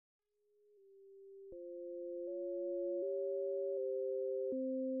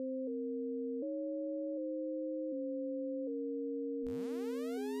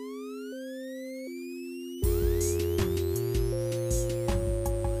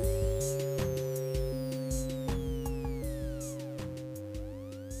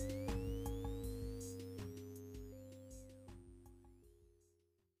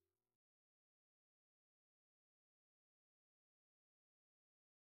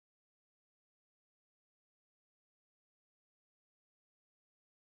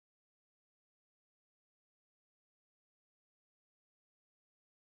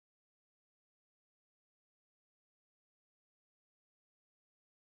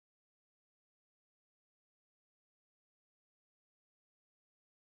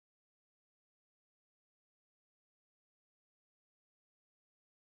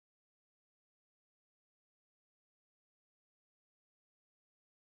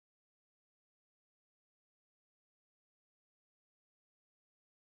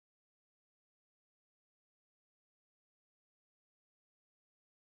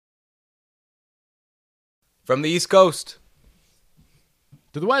From the East Coast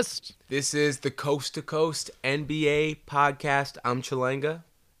to the West. This is the Coast to Coast NBA podcast. I'm Chalanga.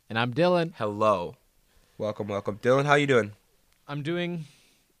 And I'm Dylan. Hello. Welcome. Dylan, how you doing? I'm doing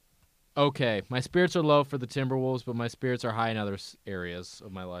okay. My spirits are low for the Timberwolves, but my spirits are high in other areas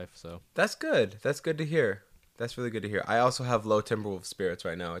of my life. So That's good. That's good to hear. That's really good to hear. I also have low Timberwolves spirits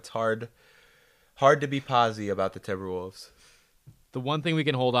right now. It's hard to be posy about the Timberwolves. The one thing we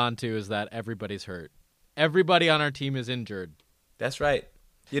can hold on to is that everybody's hurt. Everybody on our team is injured. That's right.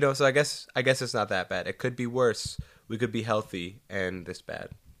 So I guess it's not that bad. It could be worse. We could be healthy and this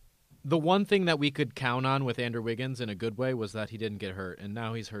bad. The one thing that we could count on with Andrew Wiggins in a good way was that he didn't get hurt, and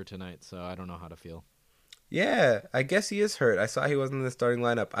now he's hurt tonight, so I don't know how to feel. Yeah, I guess he is hurt. I saw he wasn't in the starting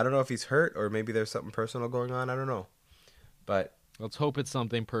lineup. I don't know if he's hurt or maybe there's something personal going on. I don't know. But let's hope it's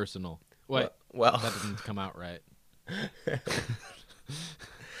something personal. Wait, well, that didn't come out right.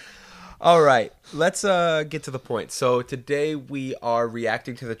 All right, let's get to the point. So today we are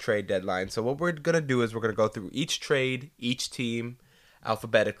reacting to the trade deadline. So what we're going to do is we're going to go through each trade, each team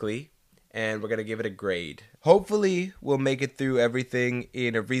alphabetically, and we're going to give it a grade. Hopefully we'll make it through everything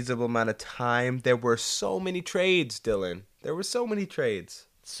in a reasonable amount of time. There were so many trades, Dylan. There were so many trades.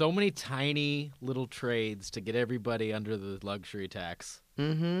 So many tiny little trades to get everybody under the luxury tax.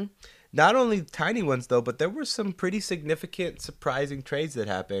 Mm-hmm. Not only tiny ones, though, but there were some pretty significant, surprising trades that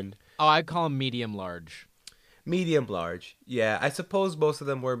happened. Oh, I'd call them medium-large. Medium-large. Yeah, I suppose most of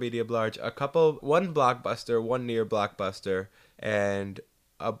them were medium-large. One blockbuster, one near blockbuster, and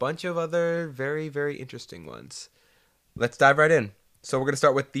a bunch of other very, very interesting ones. Let's dive right in. So we're going to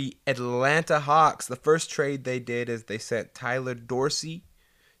start with the Atlanta Hawks. The first trade they did is they sent Tyler Dorsey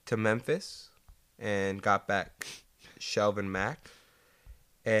to Memphis and got back Shelvin Mack.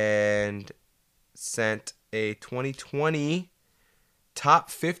 And sent a 2020 top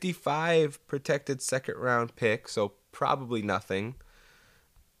 55 protected second round pick, so probably nothing.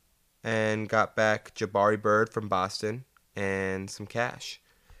 And got back Jabari Bird from Boston and some cash.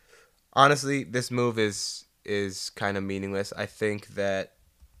 Honestly, this move is kind of meaningless. I think that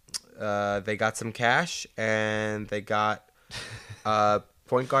they got some cash and they got a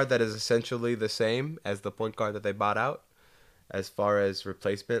point guard that is essentially the same as the point guard that they bought out as far as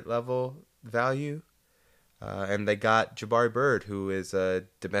replacement level value. And they got Jabari Bird, who is a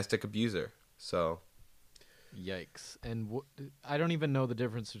domestic abuser. So, yikes. And I don't even know the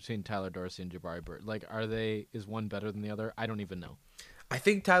difference between Tyler Dorsey and Jabari Bird. Like, is one better than the other? I don't even know. I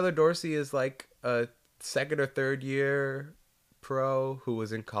think Tyler Dorsey is like a second or third year pro who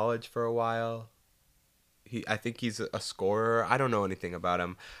was in college for a while. I think he's a scorer. I don't know anything about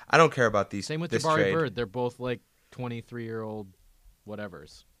him. I don't care about these. Same with this Jabari trade. Bird. They're both like 23-year-old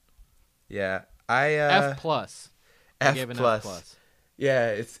whatevers. Yeah, F plus. F gave an plus. F plus.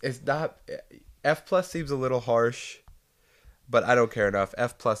 Yeah, it's not. F plus seems a little harsh, but I don't care enough.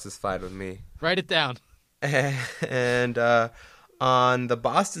 F plus is fine with me. Write it down. And on the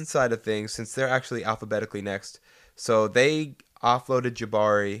Boston side of things, since they're actually alphabetically next, so they offloaded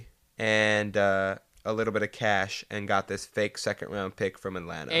Jabari and a little bit of cash and got this fake second round pick from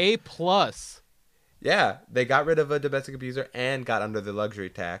Atlanta. A plus. Yeah, they got rid of a domestic abuser and got under the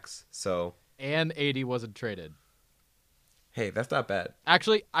luxury tax. So and 80 wasn't traded. Hey, that's not bad.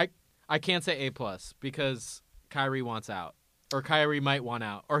 Actually, I can't say A plus because Kyrie wants out, or Kyrie might want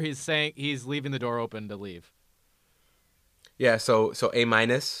out, or he's saying he's leaving the door open to leave. Yeah, so A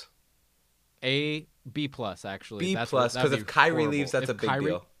minus, B plus actually. B plus because if Kyrie horrible. leaves, that's a big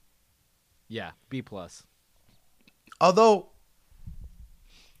deal. Yeah, B plus. Although,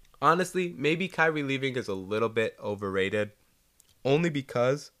 honestly, maybe Kyrie leaving is a little bit overrated, only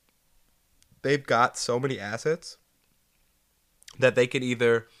because they've got so many assets that they can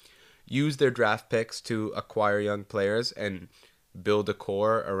either use their draft picks to acquire young players and build a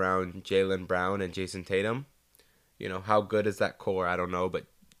core around Jaylen Brown and Jason Tatum. How good is that core? I don't know, but,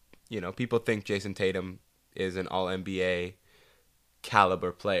 people think Jason Tatum is an all-NBA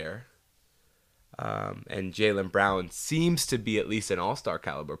caliber player. And Jaylen Brown seems to be at least an all-star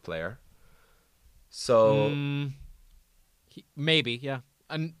caliber player. So maybe, yeah.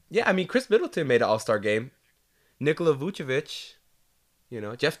 Yeah, I mean, Chris Middleton made an all-star game. Nikola Vucevic,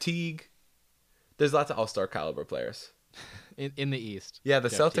 Jeff Teague. There's lots of all-star caliber players. In the East. Yeah, the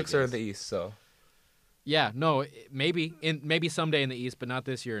Celtics are in the East, so. Yeah, no, maybe someday in the East, but not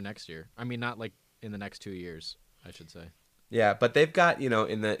this year or next year. I mean, not like in the next 2 years, I should say. Yeah, but they've got,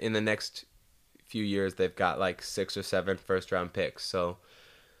 in the next few years, they've got like 6 or 7 first-round picks, so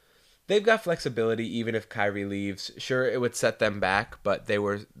they've got flexibility even if Kyrie leaves. Sure, it would set them back, but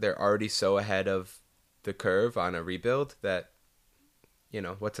they're already so ahead of the curve on a rebuild that,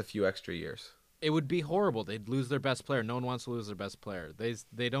 what's a few extra years? It would be horrible. They'd lose their best player. No one wants to lose their best player.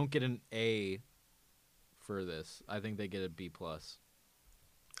 They don't get an A for this. I think they get a B+.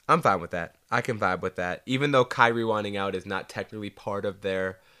 I'm fine with that. I can vibe with that. Even though Kyrie wanting out is not technically part of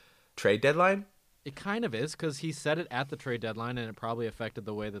their trade deadline. It kind of is because he said it at the trade deadline, and it probably affected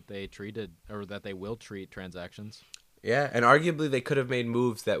the way that they treated or that they will treat transactions. Yeah, and arguably they could have made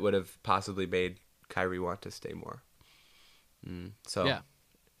moves that would have possibly made Kyrie want to stay more.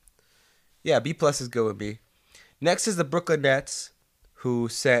 Yeah, B+ is good with me. Next is the Brooklyn Nets, who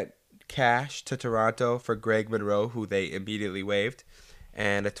sent cash to Toronto for Greg Monroe, who they immediately waived,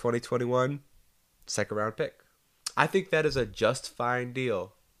 and a 2021 second-round pick. I think that is a just fine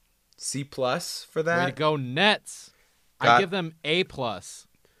deal. C+ for that. Way to go, Nets. I give them A+.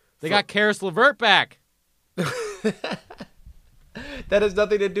 They got Karis LeVert back. That has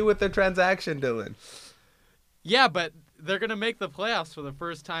nothing to do with their transaction, Dylan. Yeah, but they're going to make the playoffs for the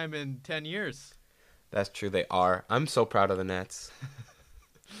first time in 10 years. That's true, they are. I'm so proud of the Nets.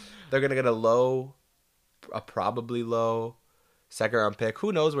 They're going to get a probably low second-round pick.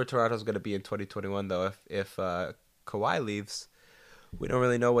 Who knows where Toronto's going to be in 2021, though, if Kawhi leaves. We don't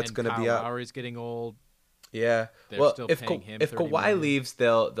really know what's going to be up. Kyle Lowry's getting old. Yeah. They're still paying him if $30 Kawhi million. leaves,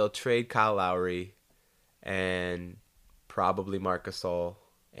 they'll trade Kyle Lowry and probably Marc Gasol,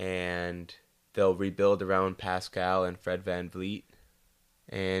 and they'll rebuild around Pascal and Fred VanVleet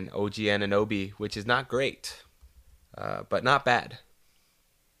and OG Anunoby, which is not great, but not bad.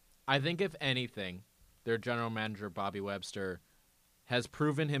 I think if anything, their general manager, Bobby Webster, has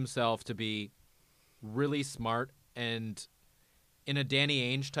proven himself to be really smart and in a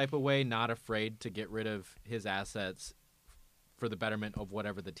Danny Ainge type of way, not afraid to get rid of his assets for the betterment of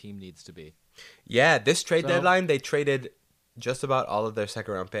whatever the team needs to be. Yeah, this trade deadline, they traded just about all of their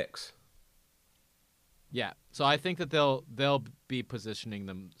second-round picks. Yeah, so I think that they'll be positioning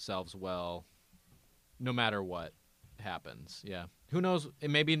themselves well no matter what happens. Yeah. Who knows?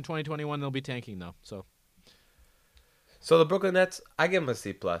 Maybe in 2021 they'll be tanking, though. So the Brooklyn Nets, I give them a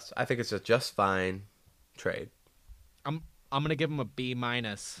C+. I think it's a just fine trade. I'm going to give them a B-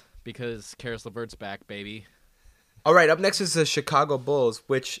 because Karis LeVert's back, baby. All right, up next is the Chicago Bulls,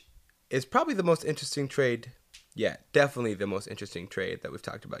 which is probably the most interesting trade yet. Definitely the most interesting trade that we've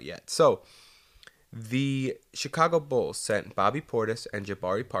talked about yet. So the Chicago Bulls sent Bobby Portis and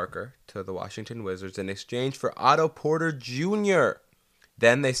Jabari Parker to the Washington Wizards in exchange for Otto Porter Jr.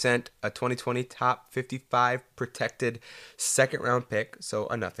 Then they sent a 2020 top 55 protected second-round pick, so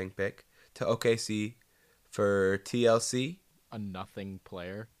a nothing pick, to OKC for TLC. A nothing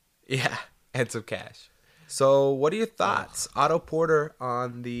player. Yeah, and some cash. So what are your thoughts? Otto Porter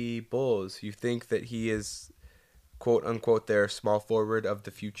on the Bulls. You think that he is, quote unquote, their small forward of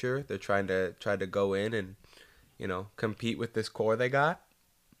the future? They're trying to go in and, compete with this core they got?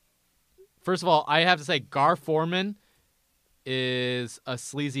 First of all, I have to say Gar Forman is a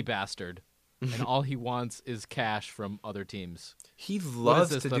sleazy bastard. And all he wants is cash from other teams. He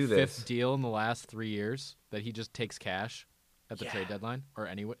loves to do this. The fifth deal in the last 3 years that he just takes cash at the trade deadline or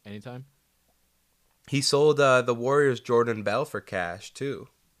anytime. He sold the Warriors' Jordan Bell for cash, too.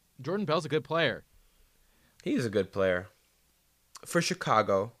 Jordan Bell's a good player. He's a good player. For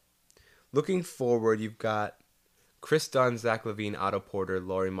Chicago, looking forward, you've got Chris Dunn, Zach LaVine, Otto Porter,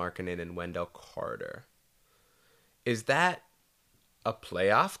 Lauri Markkanen, and Wendell Carter. Is that a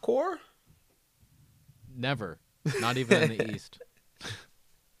playoff core? Never. Not even in the East.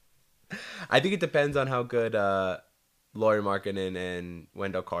 I think it depends on how good Lauri Markkanen and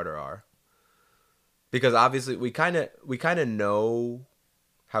Wendell Carter are. Because obviously we kind of know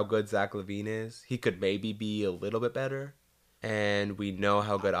how good Zach LaVine is. He could maybe be a little bit better. And we know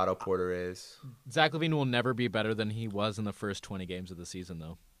how good Otto Porter is. Zach LaVine will never be better than he was in the first 20 games of the season,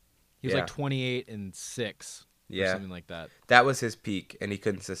 though. He was like 28-6. Or something like that. That was his peak, and he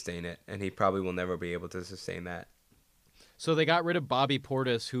couldn't sustain it. And he probably will never be able to sustain that. So they got rid of Bobby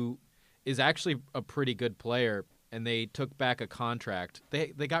Portis, who is actually a pretty good player, and they took back a contract. They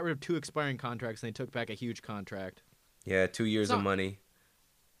got rid of 2 expiring contracts, and they took back a huge contract. Yeah, 2 years of money.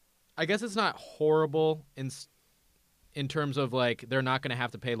 I guess it's not horrible in terms of, like, they're not going to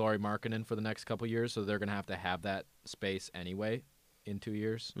have to pay Lauri Markkanen for the next couple years, so they're going to have that space anyway in 2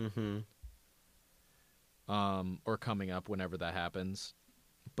 years. Mm-hmm. Or coming up whenever that happens.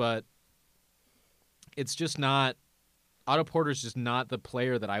 But it's just not... Otto Porter's just not the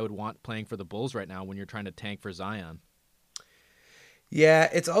player that I would want playing for the Bulls right now when you're trying to tank for Zion. Yeah,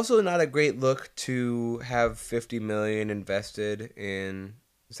 it's also not a great look to have $50 million invested in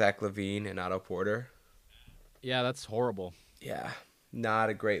Zach LaVine and Otto Porter. Yeah, that's horrible. Yeah, not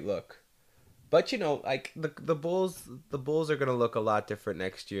a great look. But like the Bulls are gonna look a lot different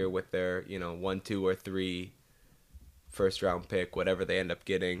next year with their 1, 2, or 3 first round pick, whatever they end up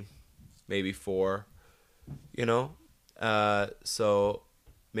getting, maybe 4. So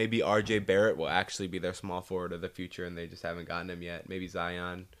maybe R.J. Barrett will actually be their small forward of the future, and they just haven't gotten him yet. Maybe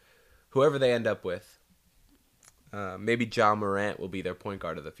Zion, whoever they end up with. Maybe Ja Morant will be their point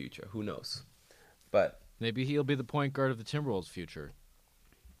guard of the future. Who knows? But maybe he'll be the point guard of the Timberwolves' future.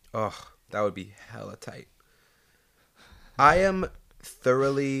 Oh, that would be hella tight. I am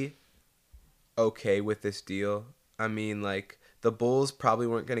thoroughly okay with this deal. I mean, like, the Bulls probably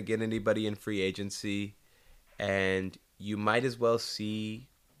weren't going to get anybody in free agency, and you might as well see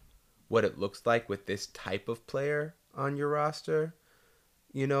what it looks like with this type of player on your roster.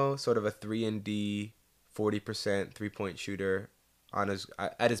 Sort of a 3-and-D, 40% three-point shooter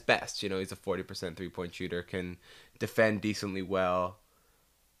at his best. He's a 40% three-point shooter, can defend decently well,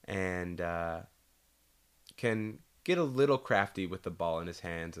 and can get a little crafty with the ball in his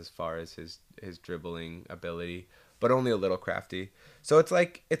hands as far as his dribbling ability, but only a little crafty. So it's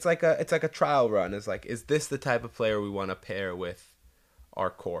like a trial run. It's like, is this the type of player we want to pair with our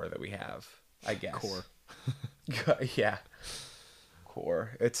core that we have? I guess. Core. Yeah.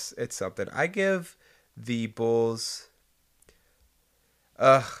 Core. It's something. I give the Bulls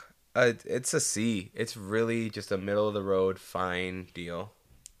it's a C. It's really just a middle of the road fine deal.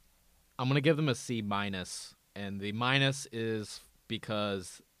 I'm going to give them a C-, and the minus is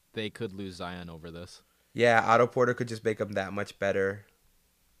because they could lose Zion over this. Yeah, Otto Porter could just make them that much better.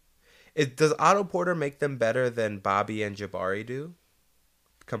 Does Otto Porter make them better than Bobby and Jabari do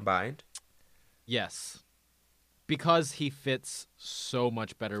combined? Yes. Because he fits so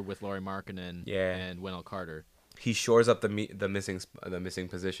much better with Lauri Markkanen and Wendell Carter. He shores up the missing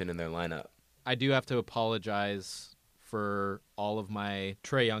position in their lineup. I do have to apologize for all of my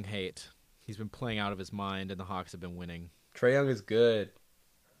Trae Young hate. He's been playing out of his mind, and the Hawks have been winning. Trae Young is good.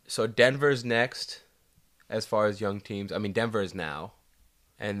 So Denver's next as far as young teams. I mean, Denver is now.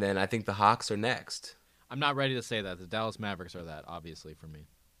 And then I think the Hawks are next. I'm not ready to say that. The Dallas Mavericks are that, obviously, for me.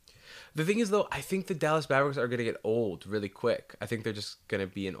 The thing is, though, I think the Dallas Mavericks are going to get old really quick. I think they're just going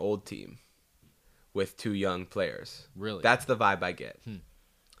to be an old team with 2 young players. Really? That's the vibe I get.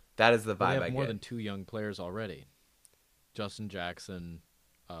 That is the vibe I get. They have more than 2 young players already. Justin Jackson,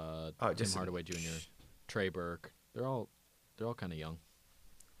 Tim Hardaway Jr., Trey Burke. They're all kind of young.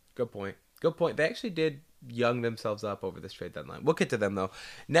 Good point. They actually did young themselves up over this trade deadline. We'll get to them, though.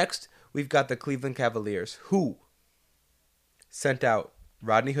 Next, we've got the Cleveland Cavaliers, who sent out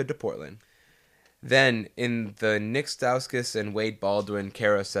Rodney Hood to Portland. Then, in the Nick Stauskas and Wade Baldwin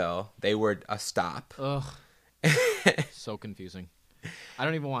carousel, they were a stop. Ugh. So confusing. I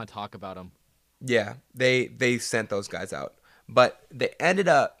don't even want to talk about them. Yeah, they sent those guys out. But they ended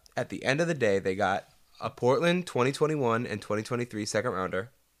up, at the end of the day, they got a Portland 2021 and 2023 second rounder,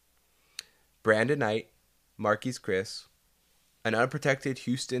 Brandon Knight, Marquise Chris, an unprotected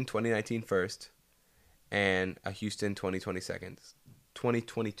Houston 2019 first, and a Houston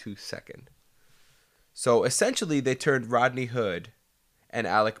 2022 second. So essentially, they turned Rodney Hood and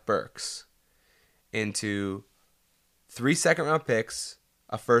Alec Burks into 3 second-round picks,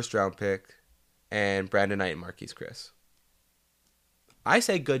 a first-round pick, and Brandon Knight and Marquise Chris. I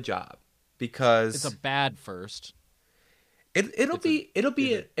say good job because it's a bad first. It'll be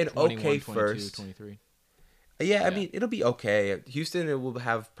an okay first. 23. Yeah, I mean it'll be okay. Houston will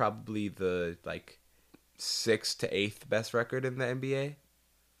have probably the 6th to 8th best record in the NBA.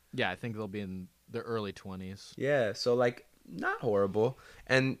 Yeah, I think they'll be in the early 20s. Yeah, so not horrible.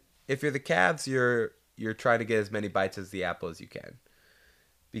 And if you're the Cavs, you're trying to get as many bites as the apple as you can.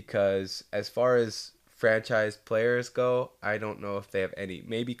 Because as far as franchise players go, I don't know if they have any.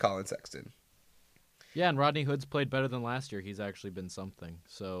 Maybe Colin Sexton. Yeah, and Rodney Hood's played better than last year. He's actually been something.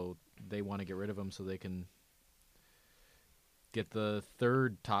 So they want to get rid of him so they can get the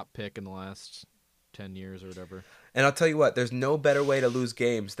 3rd top pick in the last 10 years or whatever. And I'll tell you what, there's no better way to lose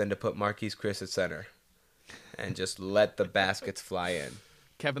games than to put Marquise Chris at center and just let the baskets fly in.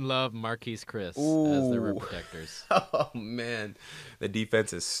 Kevin Love, Marquise Chris as their rim protectors. Oh, man. The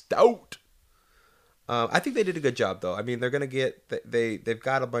defense is stout. I think they did a good job, though. I mean, they're going to get... They've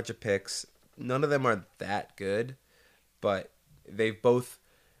got a bunch of picks. None of them are that good, but they've both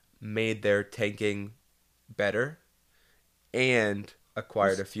made their tanking better and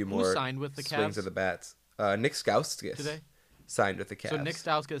acquired a few more signed with the swings Cavs? of the bats. Nick Stauskas Today? signed with the Cavs. So Nick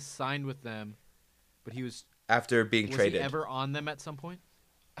Stauskas signed with them, but he was... After being traded. Was he ever on them at some point?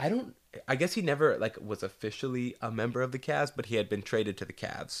 I guess he never was officially a member of the Cavs, but he had been traded to the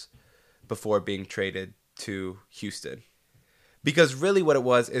Cavs before being traded to Houston. Because really what it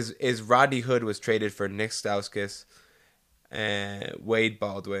was is Rodney Hood was traded for Nick Stauskas and Wade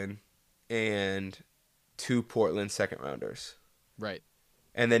Baldwin and 2 Portland second rounders. Right.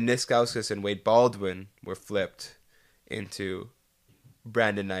 And then Nick Stauskas and Wade Baldwin were flipped into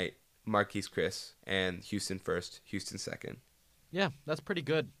Brandon Knight, Marquise Chris, and Houston first, Houston second. Yeah, that's pretty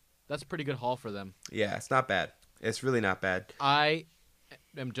good. That's a pretty good haul for them. Yeah, it's not bad. It's really not bad. I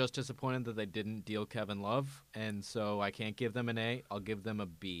am just disappointed that they didn't deal Kevin Love, and so I can't give them an A. I'll give them a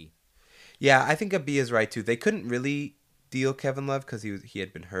B. Yeah, I think a B is right too. They couldn't really deal Kevin Love because he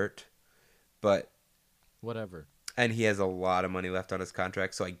had been hurt, but Whatever. and he has a lot of money left on his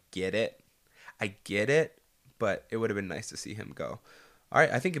contract, so I get it. But it would have been nice to see him go. All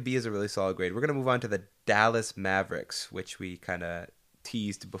right, I think a B is a really solid grade. We're gonna move on to the Dallas Mavericks, which we kind of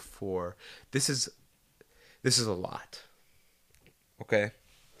teased before. This is a lot. Okay,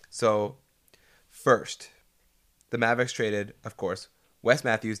 so first, the Mavericks traded, of course, Wes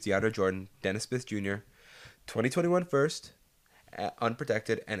Matthews, DeAndre Jordan, Dennis Smith Jr., 2021 first,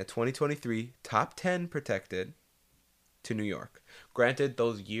 unprotected, and a 2023 top 10 protected to New York. Granted,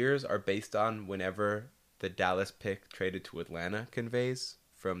 those years are based on whenever the Dallas pick traded to Atlanta conveys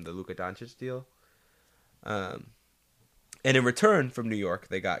from the Luka Doncic deal. And in return from New York,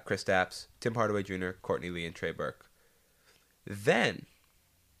 they got Kristaps, Tim Hardaway Jr., Courtney Lee, and Trey Burke. Then,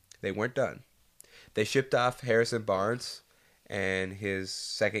 they weren't done. They shipped off Harrison Barnes and his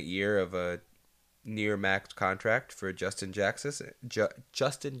second year of a near max contract for Justin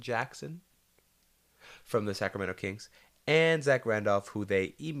Jackson from the Sacramento Kings, and Zach Randolph, who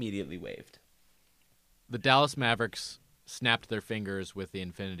they immediately waived. The Dallas Mavericks snapped their fingers with the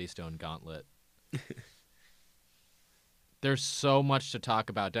Infinity Stone gauntlet. There's so much to talk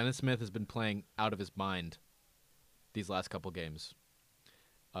about. Dennis Smith has been playing out of his mind these last couple games.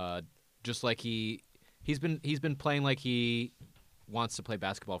 Just like he's been playing like he wants to play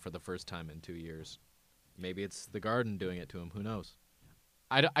basketball for the first time in 2 years. Maybe it's the Garden doing it to him. Who knows?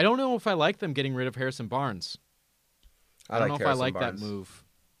 I don't know if I like them getting rid of Harrison Barnes. I don't know if I like that move.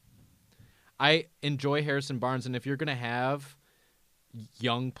 I enjoy Harrison Barnes, and if you're going to have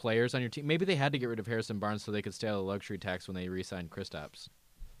young players on your team, maybe they had to get rid of Harrison Barnes so they could stay out of the luxury tax when they re-signed Kristaps.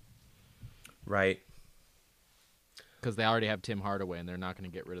 Right. Because they already have Tim Hardaway, and they're not going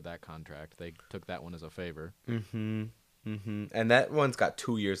to get rid of that contract. They took that one as a favor. Mm-hmm. Mm-hmm. And that one's got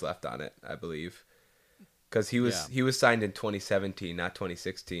 2 years left on it, I believe. Because he was signed in 2017, not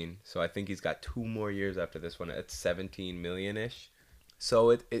 2016. So I think he's got 2 more years after this one. It's 17 million-ish.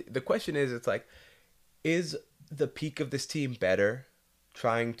 So the question is, it's like, is the peak of this team better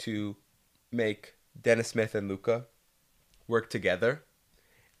trying to make Dennis Smith and Luka work together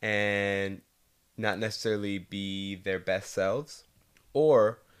and not necessarily be their best selves?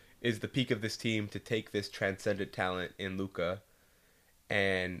 Or is the peak of this team to take this transcendent talent in Luka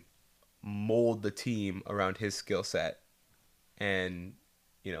and mold the team around his skill set and,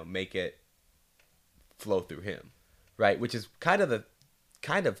 make it flow through him, right? Which is kind of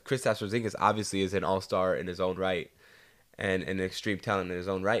Kristaps Porzingis obviously is an all-star in his own right and an extreme talent in his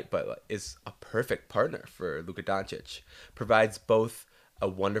own right, but is a perfect partner for Luka Doncic. Provides both a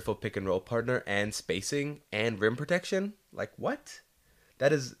wonderful pick and roll partner and spacing and rim protection. Like, what?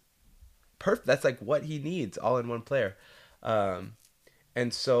 That is perfect. That's like what he needs all in one player.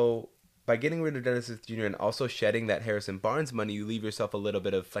 And so by getting rid of Dennis Smith Jr. and also shedding that Harrison Barnes money, you leave yourself a little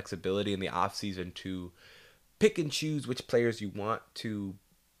bit of flexibility in the offseason to pick and choose which players you want to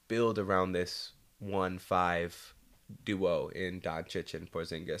build around this 1-5 duo in Doncic and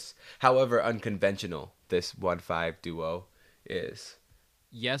Porzingis. However unconventional this 1-5 duo is.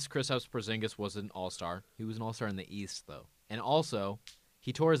 Yes, Kristaps Porzingis was an all-star. He was an all-star in the East, though. And also,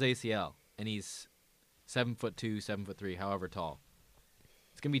 he tore his ACL, and he's 7'2", 7'3", however tall.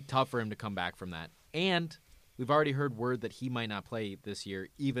 It's going to be tough for him to come back from that. And we've already heard word that he might not play this year,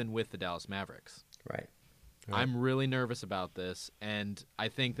 even with the Dallas Mavericks. Right. I'm really nervous about this, and I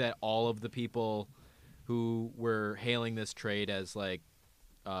think that all of the people who were hailing this trade as like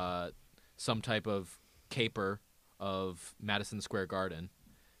some type of caper of Madison Square Garden,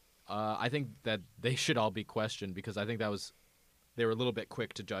 I think that they should all be questioned, because I think they were a little bit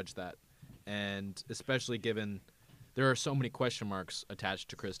quick to judge that, and especially given there are so many question marks attached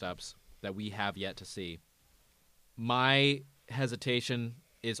to Kristaps that we have yet to see. My hesitation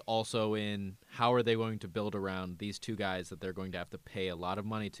is also in how are they going to build around these two guys that they're going to have to pay a lot of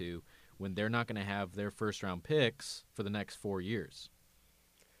money to when they're not going to have their first-round picks for the next 4 years.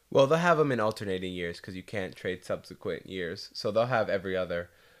 Well, they'll have them in alternating years because you can't trade subsequent years. So they'll have every other.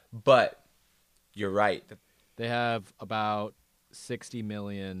 But you're right. They have about $60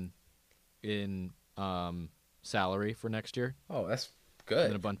 million in salary for next year. Oh, that's And then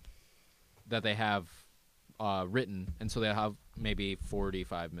good. a bunch that they have written, and so they have maybe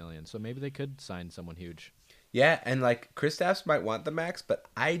 45 million. So maybe they could sign someone huge. Yeah, and like Kristaps might want the max, but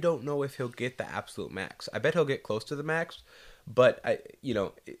I don't know if he'll get the absolute max. I bet he'll get close to the max, but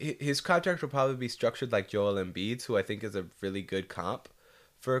his contract will probably be structured like Joel Embiid's, who I think is a really good comp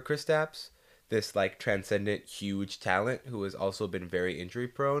for Kristaps. This like transcendent, huge talent who has also been very injury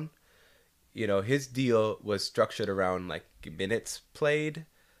prone. His deal was structured around like minutes played,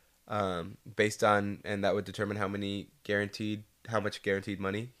 based on, and that would determine how much guaranteed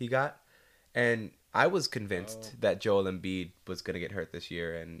money he got. And I was convinced that Joel Embiid was going to get hurt this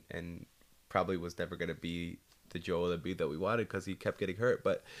year, and probably was never going to be the Joel Embiid that we wanted because he kept getting hurt.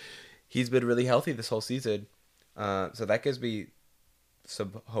 But he's been really healthy this whole season, so that gives me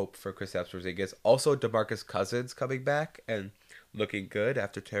some hope for Kristaps Porzingis. Also, DeMarcus Cousins coming back and looking good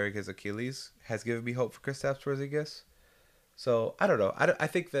after tearing his Achilles has given me hope for Kristaps Porzingis. So I don't know. I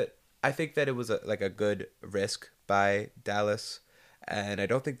think that it was a good risk by Dallas, and I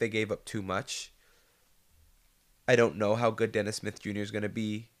don't think they gave up too much. I don't know how good Dennis Smith Jr. is going to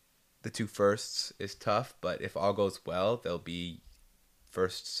be. The 2 firsts is tough, but if all goes well, they'll be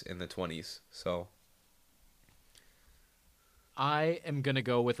firsts in the 20s. So I am gonna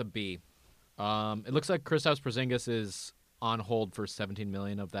go with a B. It looks like Kristaps Porzingis is on hold for 17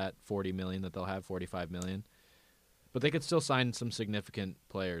 million of that 40 million that they'll have, 45 million. But they could still sign some significant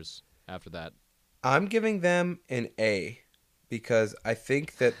players after that. I'm giving them an A because I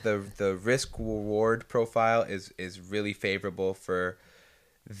think that the risk reward profile is really favorable for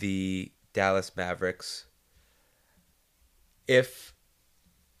the Dallas Mavericks. If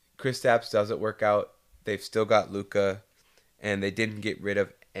Kristaps doesn't work out, they've still got Luka, and they didn't get rid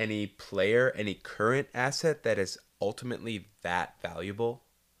of any player, any current asset that is ultimately that valuable.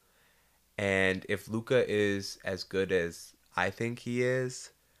 And if Luka is as good as I think he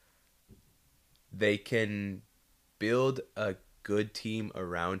is, they can build a good team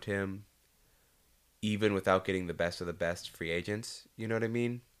around him even without getting the best of the best free agents. You know what I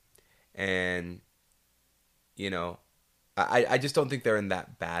mean? And, I just don't think they're in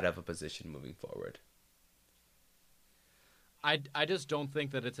that bad of a position moving forward. I just don't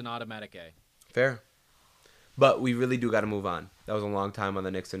think that it's an automatic A. Fair. But we really do got to move on. That was a long time on the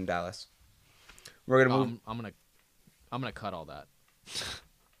Knicks in Dallas. We're gonna move. I'm gonna cut all that.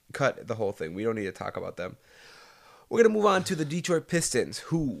 Cut the whole thing. We don't need to talk about them. We're gonna move on to the Detroit Pistons,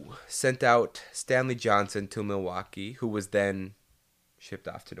 who sent out Stanley Johnson to Milwaukee, who was then shipped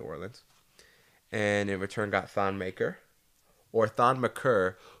off to New Orleans, and in return got Thon Maker, or Thon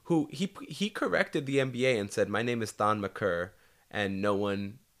McCurr, who he corrected the NBA and said, "My name is Thon McCurr," and no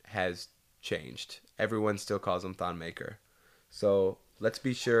one has changed. Everyone still calls him Thon Maker. So let's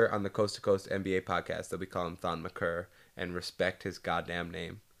be sure on the Coast to Coast NBA podcast that we call him Thon McCurr and respect his goddamn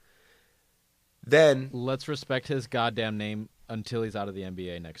name. Then Let's respect his goddamn name until he's out of the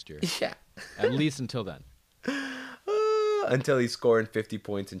NBA next year. yeah, At least until then. until he's scoring 50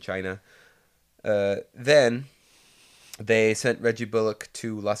 points in China. Then they sent Reggie Bullock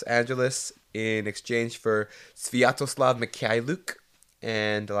to Los Angeles in exchange for Sviatoslav Mikhailuk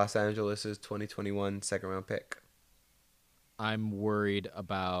and Los Angeles' 2021 second-round pick. I'm worried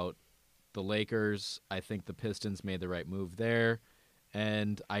about the Lakers. I think the Pistons made the right move there.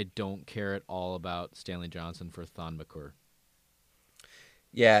 And I don't care at all about Stanley Johnson for Thon McCurr.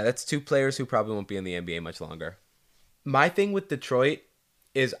 Yeah, that's 2 players who probably won't be in the NBA much longer. My thing with Detroit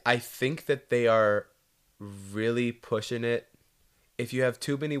is I think that they are really pushing it. If you have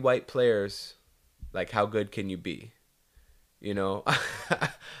too many white players, like, how good can you be?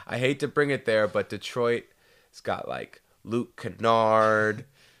 I hate to bring it there, but Detroit has got like Luke Kennard,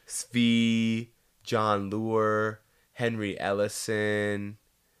 Svi, John Lure, Henry Ellison,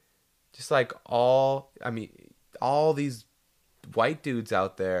 just like all these white dudes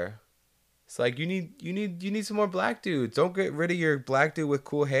out there. It's like you need some more black dudes. Don't get rid of your black dude with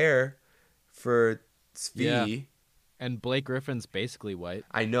cool hair for Svi. Yeah. And Blake Griffin's basically white.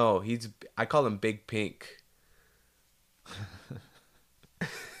 I know, I call him Big Pink.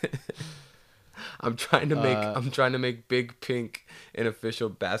 I'm trying to make Big Pink an official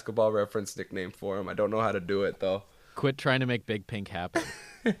Basketball Reference nickname for him. I don't know how to do it though. Quit trying to make Big Pink happen.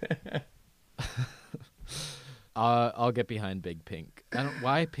 I'll get behind Big Pink.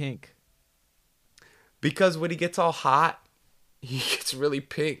 Why pink? Because when he gets all hot, he gets really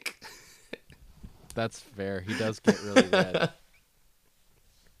pink. That's fair. He does get really red.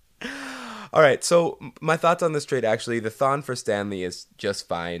 All right, so my thoughts on this trade, actually, the Thon for Stanley is just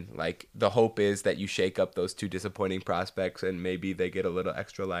fine. Like, the hope is that you shake up those 2 disappointing prospects and maybe they get a little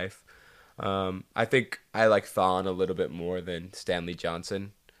extra life. I think I like Thon a little bit more than Stanley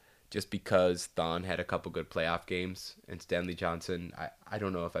Johnson, just because Thon had a couple good playoff games, and Stanley Johnson, I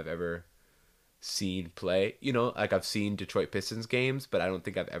don't know if I've ever seen play. Like I've seen Detroit Pistons games, but I don't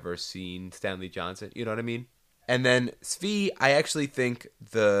think I've ever seen Stanley Johnson. You know what I mean? And then Svi, I actually think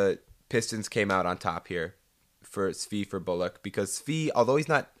the Pistons came out on top here for Svi for Bullock, because Svi, although he's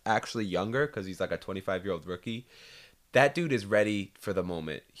not actually younger because he's like a 25-year-old rookie, that dude is ready for the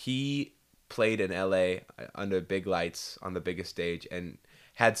moment. He played in LA under big lights on the biggest stage and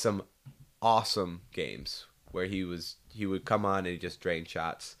had some awesome games where he would come on and he just drain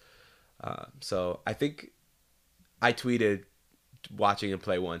shots. So I think I tweeted watching him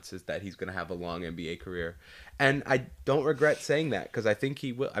play once is that he's going to have a long NBA career. And I don't regret saying that because I think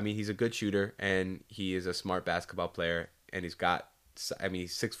he will. I mean, he's a good shooter and he is a smart basketball player, and he's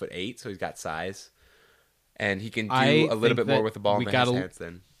 6'8", so he's got size. And he can do a little bit more with the ball in his hands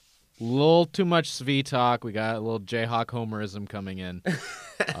than. A little too much Svi talk. We got a little Jayhawk homerism coming in.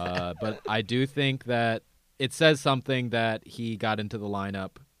 But I do think that it says something that he got into the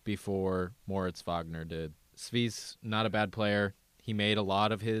lineup before Moritz Wagner did. Svi's not a bad player. He made a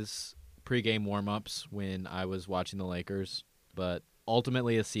lot of his pregame warm-ups when I was watching the Lakers, but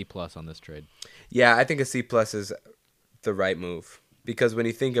ultimately a C+ on this trade. Yeah, I think a C+ is the right move, because when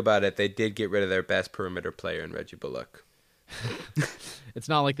you think about it, they did get rid of their best perimeter player in Reggie Bullock. It's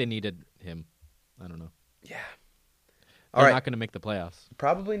not like they needed him. I don't know. Yeah. They're not going to make the playoffs.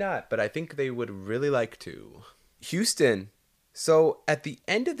 Probably not, but I think they would really like to. Houston. So at the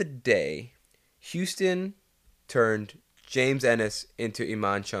end of the day, Houston turned James Ennis into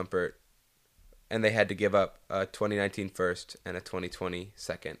Iman Shumpert, and they had to give up a 2019 first and a 2020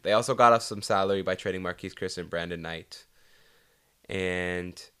 second. They also got us some salary by trading Marquise Chris and Brandon Knight.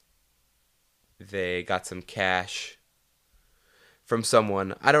 And they got some cash from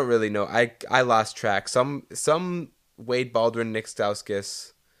someone. I don't really know. I lost track. Some Wade Baldwin, Nick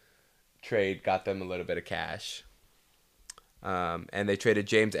Stauskas trade got them a little bit of cash. And they traded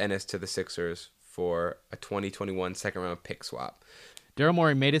James Ennis to the Sixers for a 2021 second-round pick swap. Daryl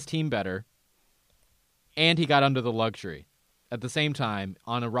Morey made his team better, and he got under the luxury. At the same time,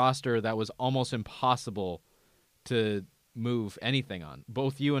 on a roster that was almost impossible to move anything on.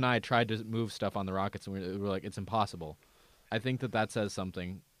 Both you and I tried to move stuff on the Rockets, and we were like, it's impossible. I think that says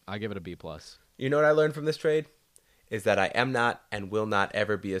something. I give it a B+. You know what I learned from this trade? Is that I am not and will not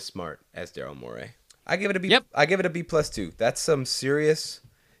ever be as smart as Daryl Morey. I give it a B. Yep. I give it a B+ too. That's some serious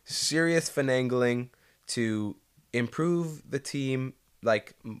finagling to improve the team,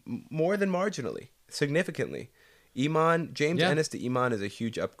 like more than marginally, significantly. James Ennis to Iman is a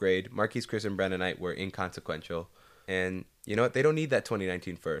huge upgrade. Marquise Chris and Brandon Knight were inconsequential. And you know what? They don't need that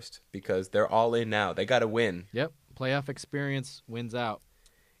 2019 first because they're all in now. They got to win. Yep. Playoff experience wins out.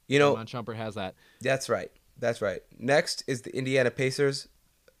 Iman Shumpert has that. That's right. Next is the Indiana Pacers,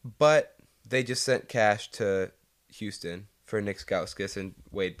 but they just sent cash to Houston for Nick Stauskas and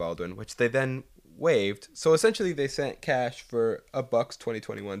Wade Baldwin, which they then waived. So essentially they sent cash for a Bucks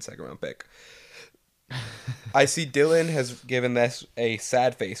 2021 second-round pick. I see Dylan has given this a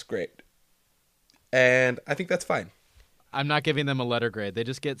sad face grade. And I think that's fine. I'm not giving them a letter grade. They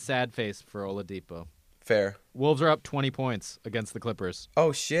just get sad face for Oladipo. Fair. Wolves are up 20 points against the Clippers.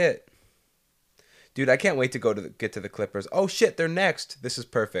 Oh, shit. Dude, I can't wait to get to the Clippers. Oh, shit, they're next. This is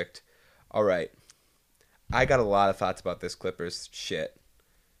perfect. All right. I got a lot of thoughts about this Clippers shit.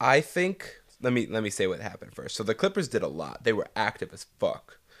 I think, let me say what happened first. So the Clippers did a lot. They were active as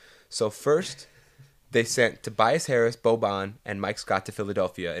fuck. So first, they sent Tobias Harris, Boban, and Mike Scott to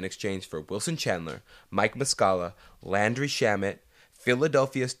Philadelphia in exchange for Wilson Chandler, Mike Muscala, Landry Shamet,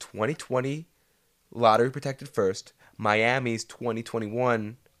 Philadelphia's 2020 lottery-protected first, Miami's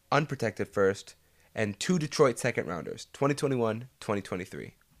 2021 unprotected first, and 2 Detroit second-rounders, 2021,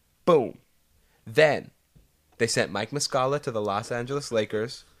 2023. Boom. Then, they sent Mike Muscala to the Los Angeles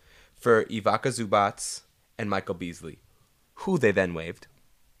Lakers for Ivica Zubac and Michael Beasley, who they then waived.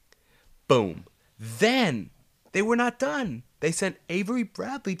 Boom. Then, they were not done. They sent Avery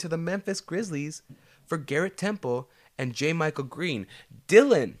Bradley to the Memphis Grizzlies for Garrett Temple and J. Michael Green.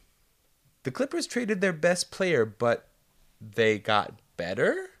 Dylan, the Clippers traded their best player, but they got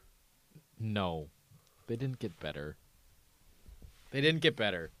better? No. They didn't get better. They didn't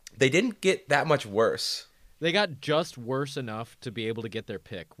get that much worse. They got just worse enough to be able to get their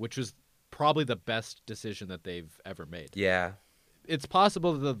pick, which was probably the best decision that they've ever made. Yeah. It's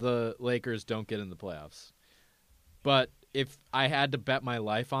possible that the Lakers don't get in the playoffs. But if I had to bet my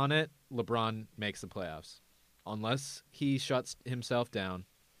life on it, LeBron makes the playoffs. Unless he shuts himself down.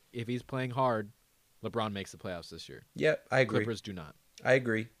 If he's playing hard, LeBron makes the playoffs this year. Yep, I agree. Clippers do not. I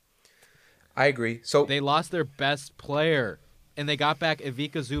agree. I agree. So They lost their best player, and they got back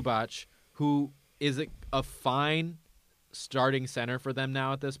Ivica Zubac, who is a fine starting center for them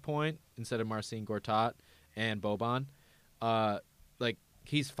now at this point, instead of Marcin Gortat and Boban.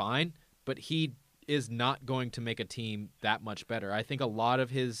 He's fine, but he is not going to make a team that much better. I think a lot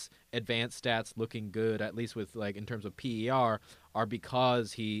of his advanced stats looking good, at least with in terms of PER, are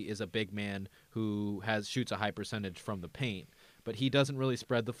because he is a big man who shoots a high percentage from the paint. But he doesn't really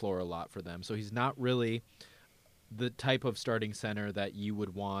spread the floor a lot for them, so he's not really the type of starting center that you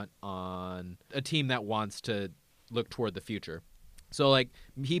would want on a team that wants to look toward the future. So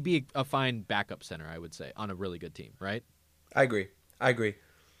he'd be a fine backup center, I would say, on a really good team, right? I agree.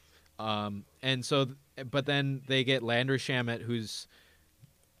 But then they get Landry Shamet, who's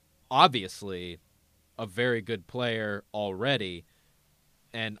obviously a very good player already,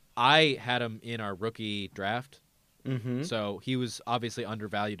 and I had him in our rookie draft. Mm-hmm. So he was obviously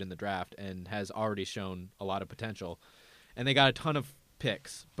undervalued in the draft and has already shown a lot of potential. And they got a ton of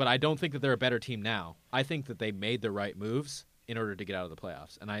picks, but I don't think that they're a better team now. I think that they made the right moves in order to get out of the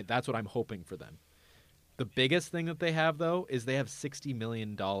playoffs, and that's what I'm hoping for them. The biggest thing that they have, though, is they have $60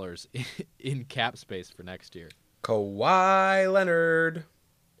 million in cap space for next year. Kawhi Leonard.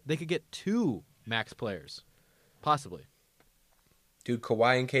 They could get 2 max players, possibly. Dude,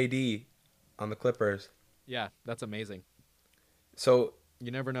 Kawhi and KD on the Clippers. Yeah, that's amazing. So you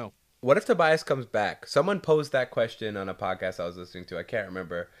never know. What if Tobias comes back? Someone posed that question on a podcast I was listening to. I can't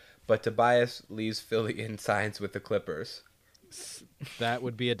remember. But Tobias leaves Philly and signs with the Clippers. That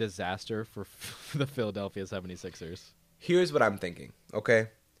would be a disaster for the Philadelphia 76ers. Here's what I'm thinking, okay?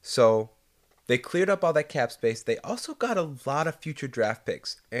 So they cleared up all that cap space. They also got a lot of future draft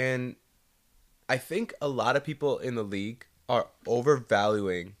picks. And I think a lot of people in the league are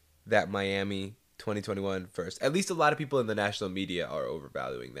overvaluing that Miami 2021 first. At least a lot of people in the national media are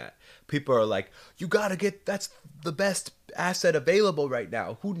overvaluing that. People are like, you gotta that's the best asset available right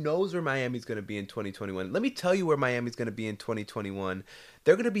now. Who knows where Miami's going to be in 2021? Let me tell you where Miami's going to be in 2021.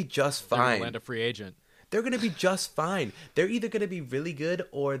 They're going to be just fine. They're going to land a free agent. They're going to be just fine. They're either going to be really good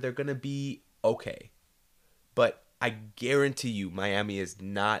or they're going to be okay. But I guarantee you Miami is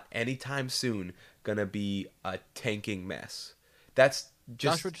not anytime soon going to be a tanking mess. That's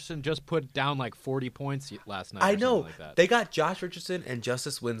Josh Richardson just put down 40 points last night. I know. Like that. They got Josh Richardson and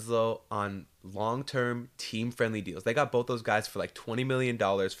Justice Winslow on long-term team-friendly deals. They got both those guys for $20 million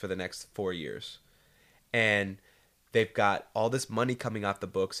for the next 4 years. And they've got all this money coming off the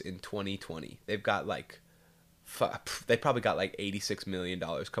books in 2020. They've got they probably got $86 million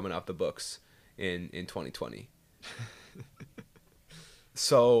coming off the books in 2020.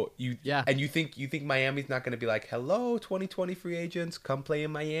 So you think Miami's not going to be like, hello, 2020 free agents, come play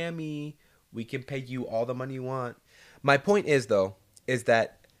in Miami. We can pay you all the money you want. My point is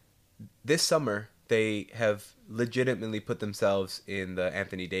that this summer they have legitimately put themselves in the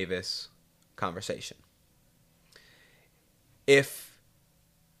Anthony Davis conversation. If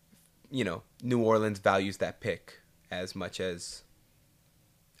New Orleans values that pick as much as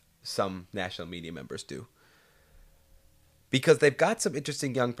some national media members do. Because they've got some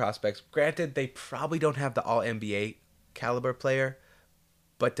interesting young prospects. Granted, they probably don't have the all-NBA caliber player.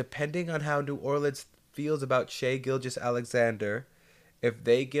 But depending on how New Orleans feels about Shai Gilgeous-Alexander, if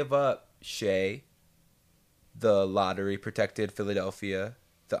they give up Shai, the lottery-protected Philadelphia,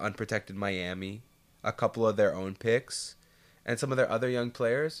 the unprotected Miami, a couple of their own picks, and some of their other young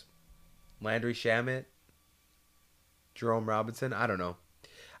players, Landry Shamet, Jerome Robinson, I don't know.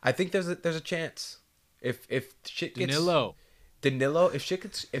 I think there's a chance. If shit gets Danilo, if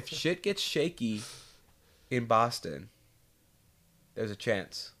shit gets shaky in Boston, there's a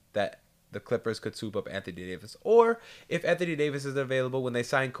chance that the Clippers could swoop up Anthony Davis. Or if Anthony Davis is available when they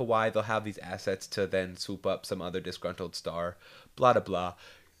sign Kawhi, they'll have these assets to then swoop up some other disgruntled star. Blah blah blah.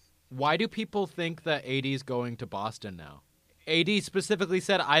 Why do people think that AD's going to Boston now? AD specifically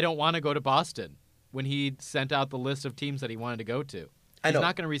said, "I don't want to go to Boston," when he sent out the list of teams that he wanted to go to. He's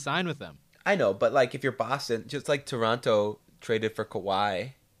not going to re-sign with them. I know, but if you're Boston, just like Toronto traded for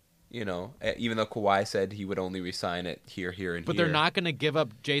Kawhi, even though Kawhi said he would only resign it here, and here. But they're not going to give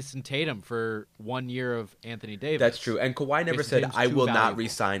up Jason Tatum for 1 year of Anthony Davis. That's true. And Kawhi never said, Tatum's I will valuable. not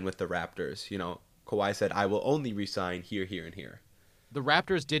resign with the Raptors. Kawhi said, I will only resign here, and here. The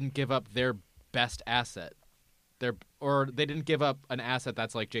Raptors didn't give up their best asset. They didn't give up an asset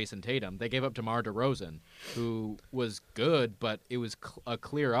that's like Jason Tatum. They gave up DeMar DeRozan, who was good, but it was a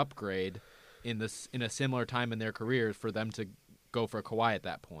clear upgrade in a similar time in their careers for them to go for Kawhi at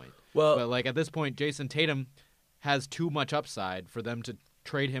that point. Well, but at this point, Jason Tatum has too much upside for them to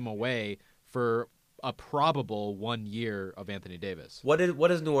trade him away for a probable 1 year of Anthony Davis. What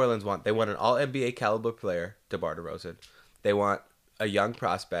does New Orleans want? They want an All NBA caliber player, DeMar DeRozan. They want a young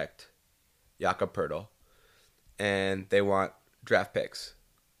prospect, Jakob Poeltl, and they want draft picks.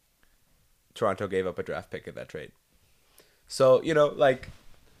 Toronto gave up a draft pick in that trade. So,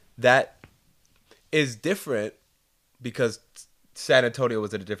 that is different because San Antonio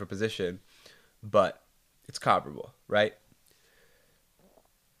was in a different position, but it's comparable, right?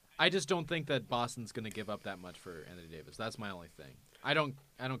 I just don't think that Boston's going to give up that much for Anthony Davis. That's my only thing. I don't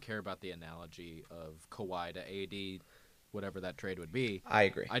care about the analogy of Kawhi to AD, whatever that trade would be. I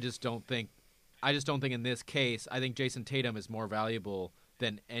agree. I just don't think in this case, I think Jason Tatum is more valuable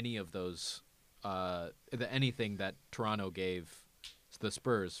than any of those anything that Toronto gave the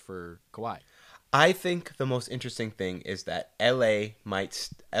Spurs for Kawhi. I think the most interesting thing is that the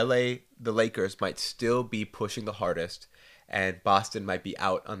Lakers might still be pushing the hardest, and Boston might be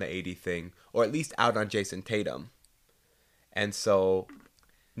out on the AD thing, or at least out on Jason Tatum. And so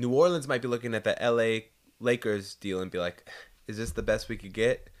New Orleans might be looking at the LA Lakers deal and be like, is this the best we could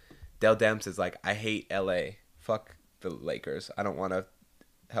get? Dell Demps is like, I hate LA. Fuck the Lakers. I don't want to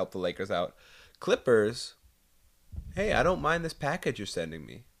help the Lakers out. Clippers, hey, I don't mind this package you're sending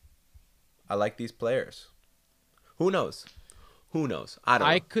me. I like these players. Who knows? I don't know.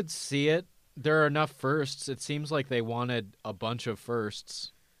 I could see it. There are enough firsts. It seems like they wanted a bunch of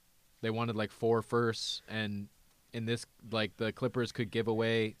firsts. They wanted like 4 firsts, and in this, like, the Clippers could give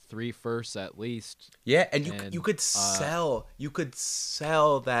away 3 firsts at least. Yeah, and you could sell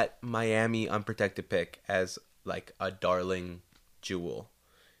that Miami unprotected pick as like a darling jewel,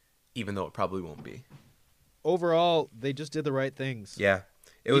 even though it probably won't be. Overall, they just did the right things. Yeah.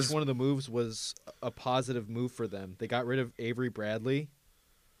 Each one of the moves was a positive move for them. They got rid of Avery Bradley.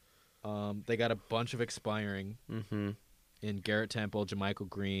 They got a bunch of expiring in Garrett Temple, JaMychal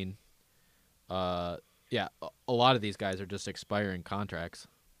Green. A lot of these guys are just expiring contracts.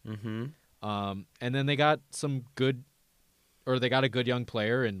 And then they got a good young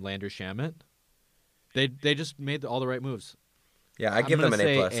player in Landry Shamet. They just made all the right moves. Yeah, I give them an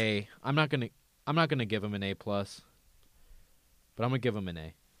A+. I'm not gonna give them an A+, but I'm gonna give them an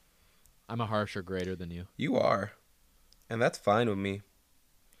A. I'm a harsher grader than you. You are, and that's fine with me.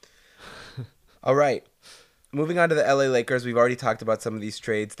 All right. Moving on to the LA Lakers, we've already talked about some of these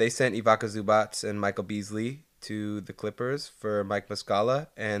trades. They sent Ivica Zubac and Michael Beasley to the Clippers for Mike Muscala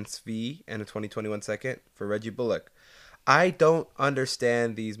and Svi and a 2021 second for Reggie Bullock. I don't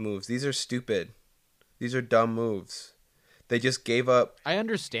understand these moves. These are stupid. These are dumb moves. They just gave up. I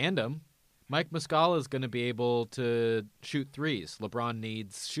understand them. Mike Muscala is going to be able to shoot threes. LeBron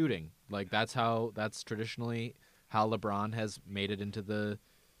needs shooting. Like, that's traditionally how LeBron has made it into the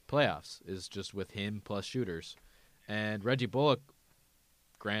playoffs, is just with him plus shooters. And Reggie Bullock,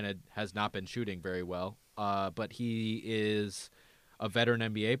 granted, has not been shooting very well, but he is a veteran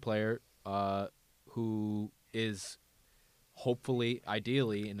NBA player who is hopefully,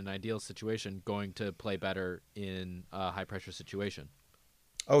 ideally, in an ideal situation, going to play better in a high-pressure situation.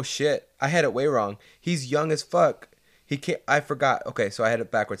 Oh, shit. I had it way wrong. He's young as fuck. I forgot. Okay, so I had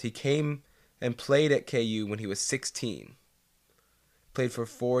it backwards. He came and played at KU when he was 16. Played for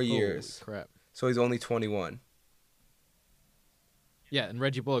 4 years. Holy crap. So he's only 21. Yeah, and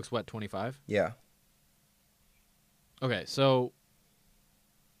Reggie Bullock's, 25? Yeah. Okay, so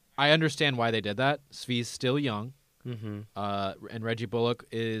I understand why they did that. Svi's still young. And Reggie Bullock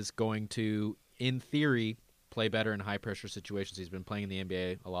is going to, in theory, play better in high-pressure situations. He's been playing in the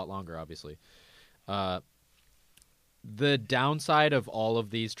NBA a lot longer, obviously. The downside of all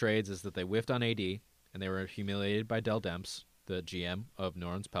of these trades is that they whiffed on AD, and they were humiliated by Dell Demps, the GM of New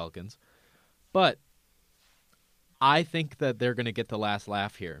Orleans Pelicans. But I think that they're going to get the last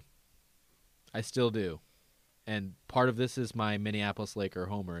laugh here. I still do. And part of this is my Minneapolis Laker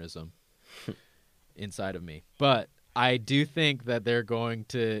homerism inside of me. But I do think that they're going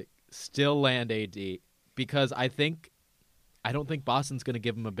to still land AD because I don't think Boston's going to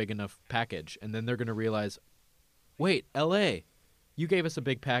give them a big enough package. And then they're going to realize, wait, LA, you gave us a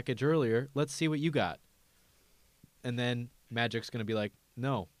big package earlier. Let's see what you got. And then Magic's going to be like,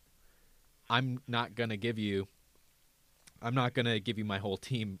 no, I'm not going to give you my whole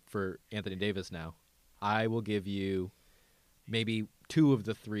team for Anthony Davis now. I will give you maybe two of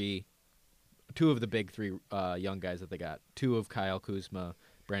the big three young guys that they got. 2 of Kyle Kuzma,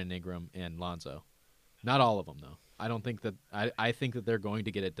 Brandon Ingram, and Lonzo. Not all of them, though. I think that they're going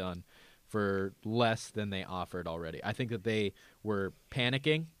to get it done for less than they offered already. I think that they were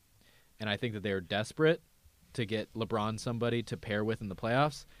panicking, and I think that they were desperate to get LeBron somebody to pair with in the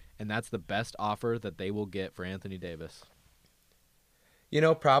playoffs, and that's the best offer that they will get for Anthony Davis.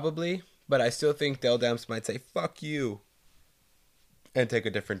 Probably, But I still think Dell Demps might say, fuck you, and take a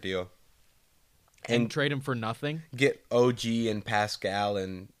different deal. And trade him for nothing? Get OG and Pascal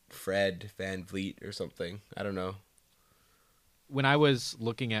and Fred Van Vliet or something. I don't know. When I was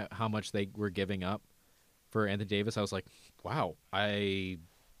looking at how much they were giving up for Anthony Davis, I was like, wow, I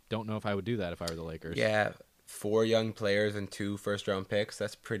don't know if I would do that if I were the Lakers. Yeah, 4 young players and 2 first-round picks.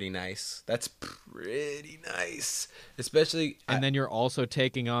 That's pretty nice. Especially... And then you're also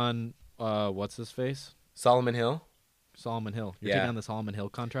taking on, what's his face? Solomon Hill. You're taking on the Solomon Hill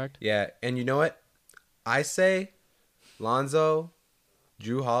contract? Yeah, and you know what? I say Lonzo,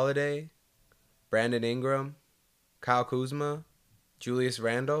 Drew Holiday, Brandon Ingram, Kyle Kuzma, Julius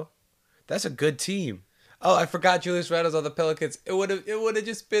Randle. That's a good team. Oh, I forgot Julius Randle's on the Pelicans. It would have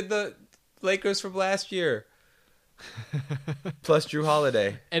just been the Lakers from last year. Plus Drew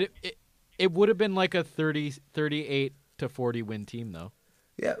Holiday. And it would have been like a 38 to 40 win team, though.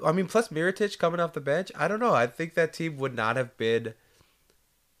 Yeah, I mean, plus Mirotic coming off the bench. I don't know. I think that team would not have been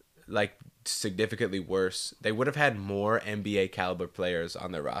like significantly worse. They would have had more NBA caliber players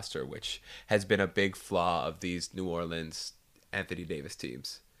on their roster, which has been a big flaw of these New Orleans Anthony Davis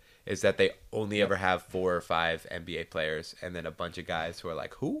teams, is that they only ever have 4 or 5 NBA players and then a bunch of guys who are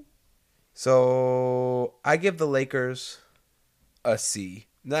like, who? So I give the Lakers a C.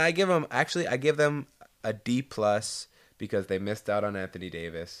 No, I give them a D plus because they missed out on Anthony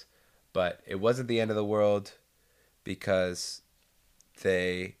Davis, but it wasn't the end of the world because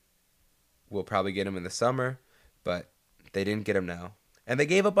they will probably get him in the summer, but they didn't get him now. And they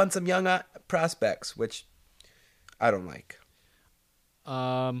gave up on some young prospects, which I don't like.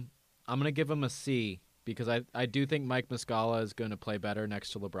 I'm going to give him a C because I do think Mike Muscala is going to play better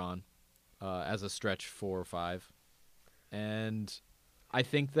next to LeBron as a stretch 4 or 5. And I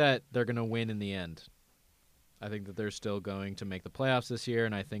think that they're going to win in the end. I think that they're still going to make the playoffs this year,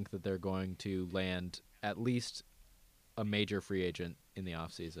 and I think that they're going to land at least a major free agent in the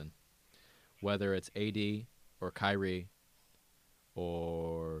offseason. Whether it's AD or Kyrie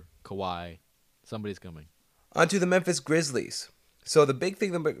or Kawhi, somebody's coming. On to the Memphis Grizzlies. So the big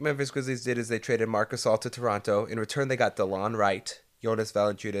thing the Memphis Grizzlies did is they traded Marc Gasol to Toronto. In return, they got DeLon Wright, Jonas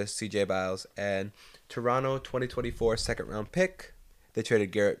Valanciunas, CJ Biles, and Toronto 2024 second-round pick. They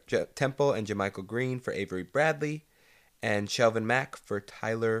traded Garrett Temple and JaMychal Green for Avery Bradley and Shelvin Mack for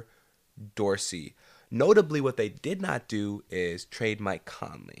Tyler Dorsey. Notably, what they did not do is trade Mike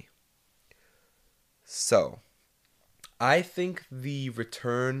Conley. So, I think the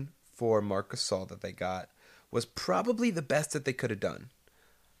return for Marc Gasol that they got was probably the best that they could have done.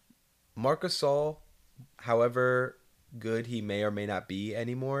 Marc Gasol, however good he may or may not be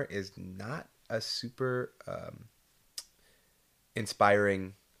anymore, is not a super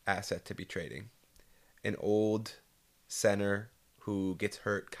inspiring asset to be trading. An old center who gets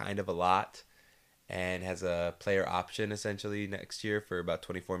hurt kind of a lot and has a player option essentially next year for about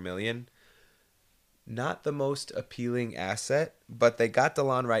 $24 million. Not the most appealing asset, but they got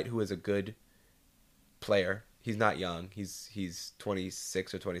DeLon Wright, who is a good player. He's not young. He's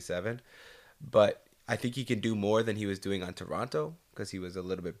 26 or 27, but I think he can do more than he was doing on Toronto because he was a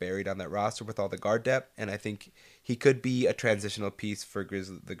little bit buried on that roster with all the guard depth, and I think he could be a transitional piece for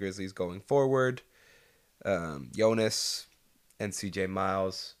the Grizzlies going forward. Jonas and CJ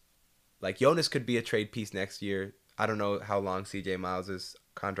Miles. Like, Jonas could be a trade piece next year. I don't know how long CJ Miles'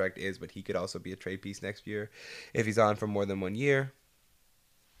 contract is, but he could also be a trade piece next year if he's on for more than 1 year.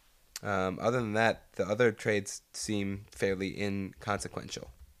 Other than that, the other trades seem fairly inconsequential.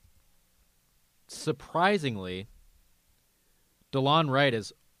 Surprisingly, DeLon Wright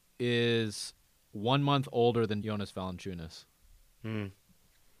is 1 month older than Jonas Valanciunas.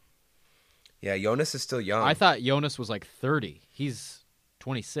 Yeah, Jonas is still young. I thought Jonas was like 30. He's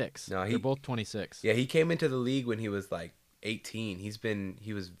 26. No, they're both 26. Yeah, he came into the league when he was like 18.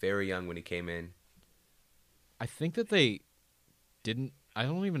 He was very young when he came in. I think that they didn't. I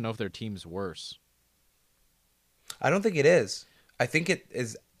don't even know if their team's worse. I don't think it is. I think it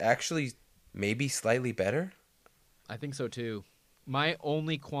is actually maybe slightly better. I think so too. My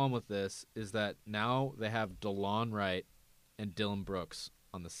only qualm with this is that now they have DeLon Wright and Dylan Brooks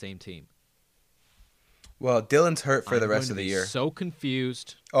on the same team. Well, Dylan's hurt for the rest of the year. So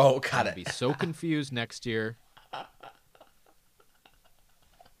confused. Oh, got it. Be so confused next year.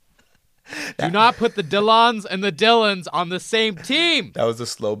 Do not put the Dylans and the Dylans on the same team. That was a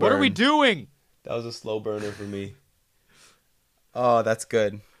slow burn. What are we doing? That was a slow burner for me. Oh, that's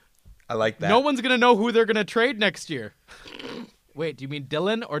good. I like that. No one's going to know who they're going to trade next year. Wait, do you mean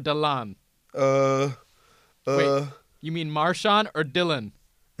Dylan or Dylan? Wait, you mean Marshawn or Dylan?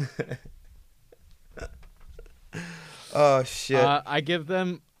 Oh, shit. I give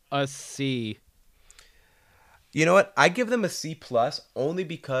them a C. You know what? I give them a C plus only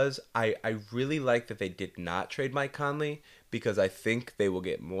because I really like that they did not trade Mike Conley, because I think they will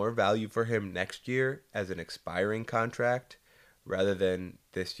get more value for him next year as an expiring contract rather than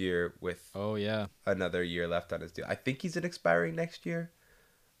this year with another year left on his deal. I think he's an expiring next year,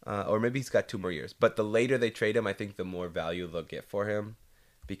 or maybe he's got 2 more years. But the later they trade him, I think the more value they'll get for him,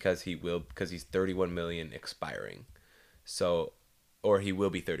 because he's 31 million expiring. So, or he will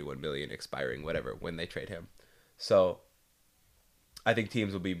be 31 million expiring, whatever, when they trade him. So I think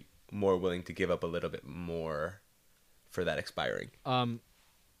teams will be more willing to give up a little bit more for that expiring.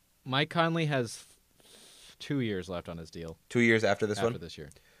 Mike Conley has 2 years left on his deal. 2 years after this one? After this year.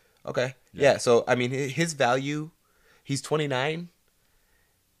 Okay. Yeah, so, I mean, his value, he's 29.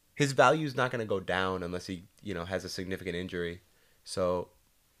 His value is not going to go down unless he, has a significant injury. So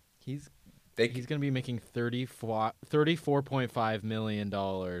he's going to be making $34.5 million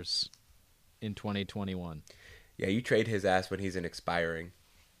in 2021. Yeah, you trade his ass when he's in expiring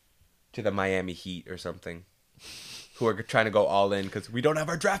to the Miami Heat or something, who are trying to go all in because we don't have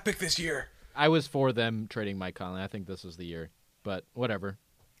our draft pick this year. I was for them trading Mike Conley. I think this was the year, but whatever.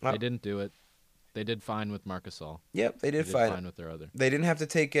 They didn't do it. They did fine with Marc Gasol. Yep, they did fine with their other. They didn't have to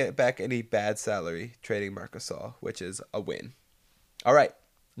take back any bad salary trading Marc Gasol, which is a win. All right,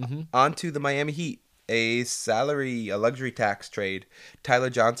 on to the Miami Heat. A luxury tax trade.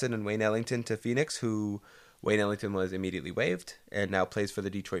 Tyler Johnson and Wayne Ellington to Phoenix, who Wayne Ellington was immediately waived and now plays for the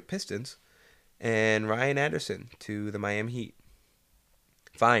Detroit Pistons. And Ryan Anderson to the Miami Heat.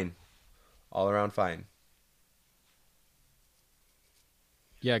 Fine. All around fine.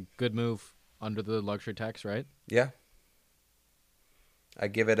 Yeah, good move under the luxury tax, right? Yeah. I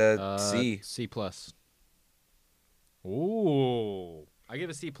give it a C. C plus. Ooh. I give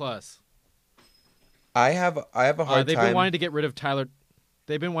it a C plus. I have a hard time. They've been wanting to get rid of Tyler.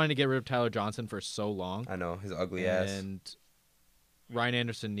 They've been wanting to get rid of Tyler Johnson for so long. I know, his ugly ass. And Ryan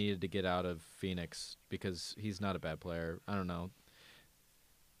Anderson needed to get out of Phoenix because he's not a bad player. I don't know.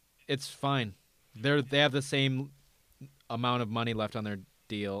 It's fine. They have the same amount of money left on their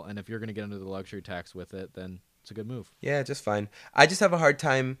deal, and if you're going to get under the luxury tax with it, then it's a good move. Yeah, just fine. I just have a hard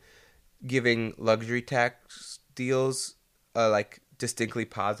time giving luxury tax deals distinctly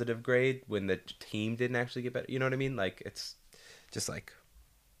positive grade when the team didn't actually get better. You know what I mean? It's just like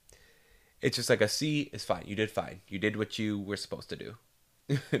a C is fine. You did fine. You did what you were supposed to do,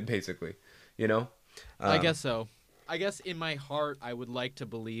 basically. I guess so. I guess in my heart, I would like to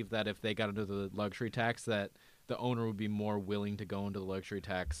believe that if they got into the luxury tax, that the owner would be more willing to go into the luxury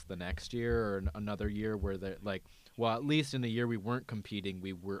tax the next year or another year where they're at least in the year we weren't competing,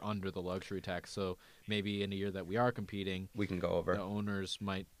 we were under the luxury tax. So maybe in a year that we are competing, we can go over. The owners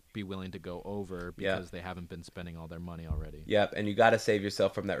might be willing to go over because they haven't been spending all their money already. Yep, and you got to save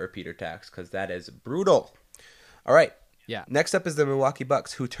yourself from that repeater tax because that is brutal. All right. Yeah. Next up is the Milwaukee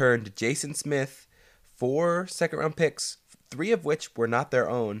Bucks, who turned Jason Smith 4 second-round picks, 3 of which were not their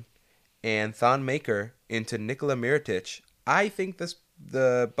own, and Thon Maker into Nikola Mirotic. I think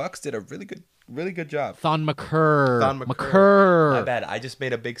the Bucks did a really good job. Thon Maker. My bad. I just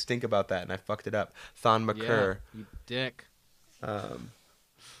made a big stink about that, and I fucked it up. Thon Maker. Yeah, you dick.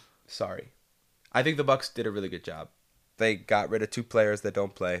 Sorry. I think the Bucks did a really good job. They got rid of 2 players that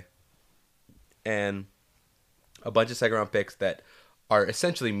don't play, and a bunch of second-round picks that are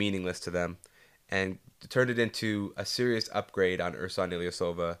essentially meaningless to them, and turned it into a serious upgrade on Ersan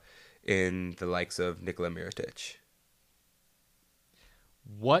Ilyasova in the likes of Nikola Mirotic.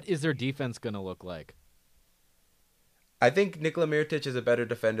 What is their defense going to look like? I think Nikola Mirotic is a better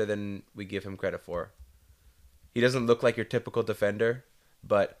defender than we give him credit for. He doesn't look like your typical defender,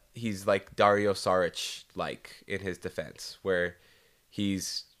 but he's like Dario Saric in his defense, where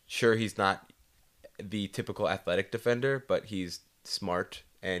he's not the typical athletic defender, but he's smart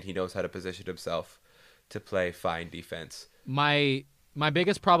and he knows how to position himself to play fine defense. My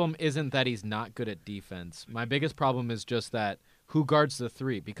biggest problem isn't that he's not good at defense. My biggest problem is just that who guards the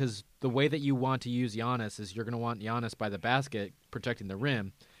 3? Because the way that you want to use Giannis is you're going to want Giannis by the basket protecting the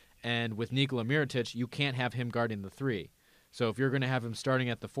rim. And with Nikola Mirotic, you can't have him guarding the 3. So if you're going to have him starting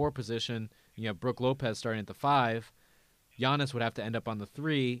at the 4 position, you have Brook Lopez starting at the 5, Giannis would have to end up on the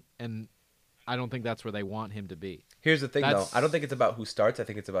 3, and I don't think that's where they want him to be. Here's the thing, though. I don't think it's about who starts. I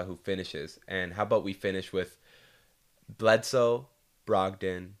think it's about who finishes. And how about we finish with Bledsoe,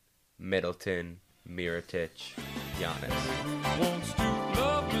 Brogdon, Middleton, Mirotic, Giannis. Wants to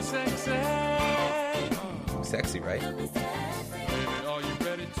love me sexy. Sexy, right? Are you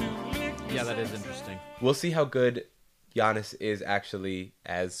ready to lick me? Yeah, that is interesting. We'll see how good Giannis is actually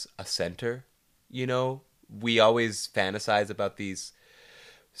as a center. We always fantasize about these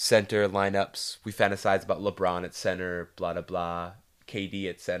center lineups. We fantasize about LeBron at center, blah, blah, blah. KD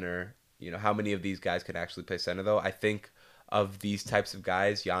at center. How many of these guys can actually play center, though? I think of these types of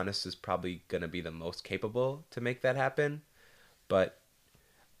guys, Giannis is probably going to be the most capable to make that happen. But,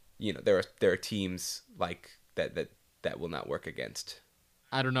 there are teams like that will not work against.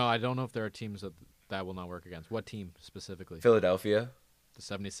 I don't know. I don't know if there are teams that will not work against. What team specifically? Philadelphia. The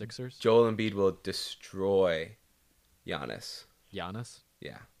 76ers? Joel Embiid will destroy Giannis. Giannis?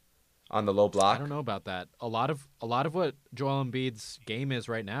 Yeah. On the low block. I don't know about that. A lot of what Joel Embiid's game is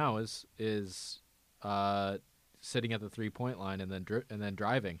right now is sitting at the 3-point line and then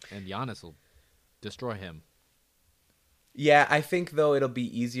driving, and Giannis will destroy him. Yeah, I think though it'll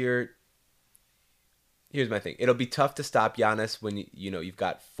be easier. Here's my thing. It'll be tough to stop Giannis when you've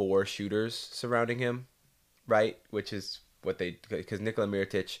got 4 shooters surrounding him, right? Which is what because Nikola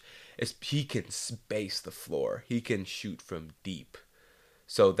Mirotic he can space the floor. He can shoot from deep.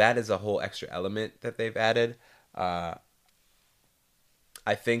 So that is a whole extra element that they've added. I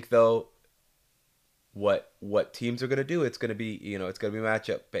think though what teams are going to do, it's going to be it's going to be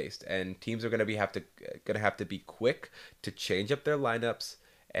matchup based, and teams are going to have to be quick to change up their lineups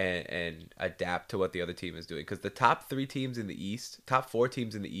and adapt to what the other team is doing, because the top 4 teams in the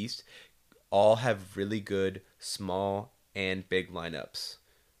East all have really good small and big lineups.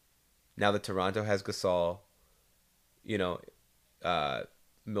 Now that Toronto has Gasol,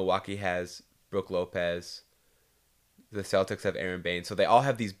 Milwaukee has Brook Lopez, the Celtics have Aaron Baines, so they all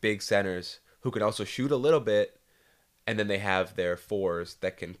have these big centers who can also shoot a little bit, and then they have their 4s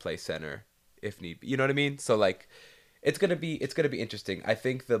that can play center if need be. You know what I mean? So like, it's gonna be interesting. I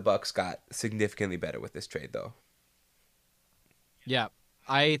think the Bucks got significantly better with this trade, though. Yeah,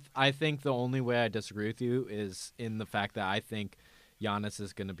 I think the only way I disagree with you is in the fact that I think Giannis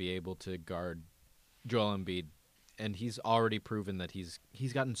is going to be able to guard Joel Embiid, and he's already proven that he's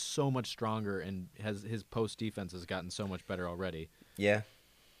gotten so much stronger, and his post defense has gotten so much better already. Yeah.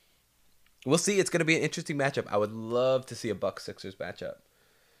 We'll see. It's going to be an interesting matchup. I would love to see a Bucks-Sixers matchup.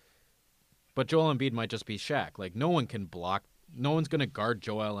 But Joel Embiid might just be Shaq. Like, no one can block. No one's going to guard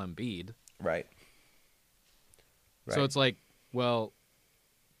Joel Embiid. Right. So it's like, well,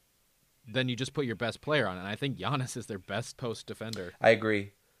 then you just put your best player on it. And I think Giannis is their best post defender. I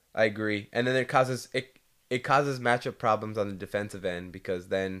agree. And then it causes matchup problems on the defensive end, because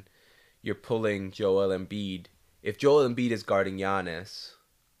then you're pulling Joel Embiid. If Joel Embiid is guarding Giannis,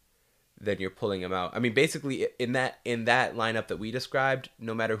 then you're pulling him out. I mean, basically, in that lineup that we described,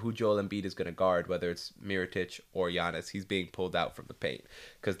 no matter who Joel Embiid is going to guard, whether it's Mirotic or Giannis, he's being pulled out from the paint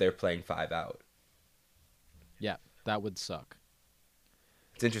because they're playing 5 out. Yeah, that would suck.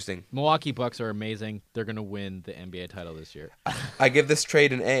 It's interesting. Milwaukee Bucks are amazing. They're going to win the NBA title this year. I give this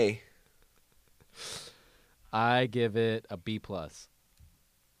trade an A. I give it a B+.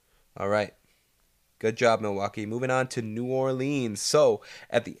 All right. Good job, Milwaukee. Moving on to New Orleans. So,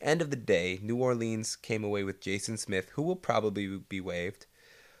 at the end of the day, New Orleans came away with Jason Smith, who will probably be waived.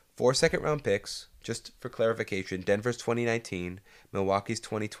 4 second-round picks, just for clarification. Denver's 2019, Milwaukee's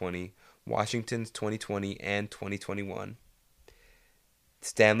 2020, Washington's 2020 and 2021.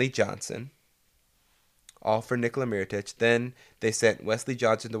 Stanley Johnson, all for Nikola Mirotic. Then they sent Wesley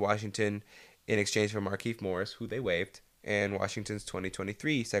Johnson to Washington in exchange for Markieff Morris, who they waived, and Washington's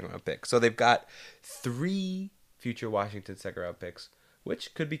 2023 second-round pick. So they've got 3 future Washington second-round picks,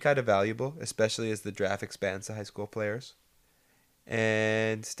 which could be kind of valuable, especially as the draft expands to high school players.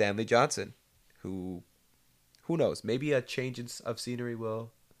 And Stanley Johnson, who knows, maybe a change of scenery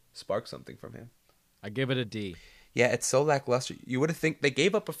will spark something from him. I give it a D. Yeah, it's so lackluster. You would have think they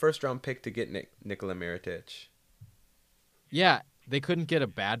gave up a first-round pick to get Nikola Mirotic. Yeah, they couldn't get a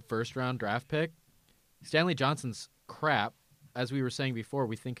bad first-round draft pick. Stanley Johnson's crap. As we were saying before,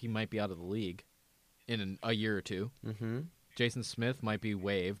 we think he might be out of the league in a year or 2. Mm-hmm. Jason Smith might be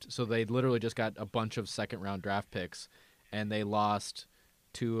waived. So they literally just got a bunch of second-round draft picks, and they lost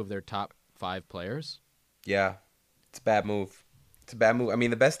 2 of their top 5 players. Yeah, it's a bad move. I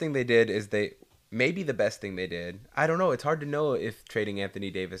mean, the best thing they did is maybe the best thing they did. I don't know. It's hard to know if trading Anthony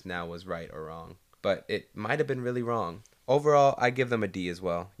Davis now was right or wrong, but it might have been really wrong. Overall, I give them a D as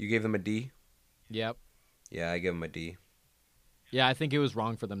well. You gave them a D? Yep. Yeah, I give them a D. Yeah, I think it was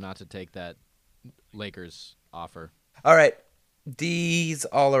wrong for them not to take that Lakers offer. All right. D's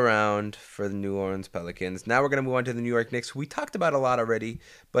all around for the New Orleans Pelicans. Now we're going to move on to the New York Knicks, who we talked about a lot already,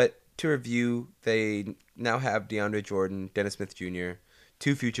 but to review, they now have DeAndre Jordan, Dennis Smith Jr.,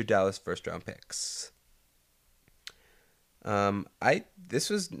 2 future Dallas first-round picks. This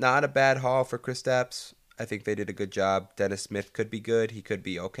was not a bad haul for Kristaps. I think they did a good job. Dennis Smith could be good. He could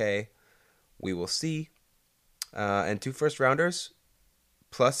be okay. We will see. And 2 first-rounders,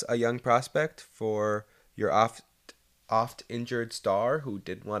 plus a young prospect for your oft injured star who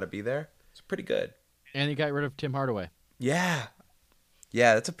didn't want to be there. It's pretty good. And you got rid of Tim Hardaway. Yeah.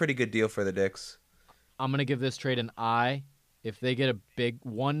 Yeah, that's a pretty good deal for the Knicks. I'm going to give this trade an I. If they get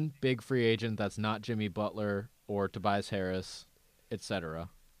one big free agent that's not Jimmy Butler or Tobias Harris, etc.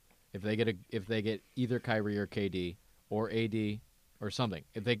 If they get either Kyrie or KD or AD or something.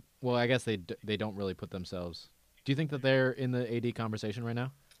 I guess they don't really put themselves. Do you think that they're in the AD conversation right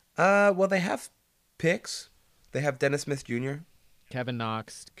now? Well, they have picks. They have Dennis Smith Jr., Kevin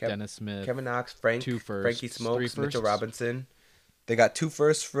Knox, Dennis Smith, Kevin Knox, 2 firsts, Frankie 3 Smokes, firsts. Mitchell Robinson. They got 2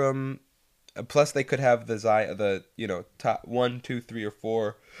 firsts from. Plus, they could have the top 1, 2, 3, or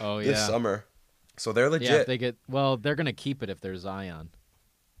 4 this summer. So they're legit. Yeah, if they get they're gonna keep it if they're Zion.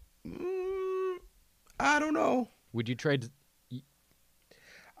 I don't know. Would you trade?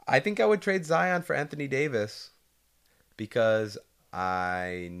 I think I would trade Zion for Anthony Davis because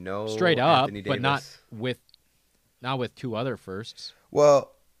I know Straight up, Anthony Davis. but not with 2 other firsts.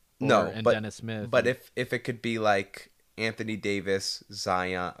 Well, and Dennis Smith. But if it could be like Anthony Davis,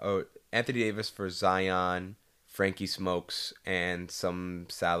 Zion, or Anthony Davis for Zion, Frankie Smokes, and some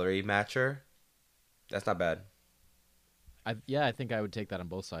salary matcher, that's not bad. I think I would take that on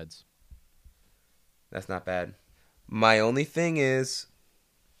both sides. That's not bad. My only thing is,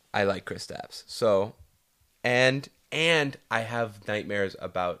 I like Kristaps. So, and I have nightmares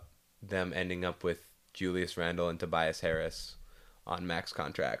about them ending up with Julius Randle and Tobias Harris on max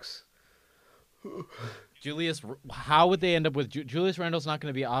contracts. How would they end up with Julius Randle's not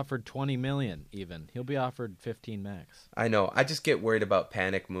going to be offered $20 million even. He'll be offered 15 max. I know. I just get worried about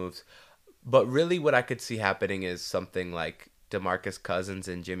panic moves. But really what I could see happening is something like DeMarcus Cousins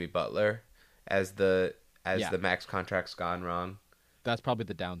and Jimmy Butler as the max contract's gone wrong. That's probably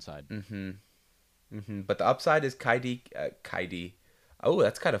the downside. But the upside is Kyrie. Oh,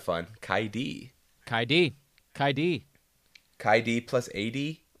 that's kind of fun. Kyrie plus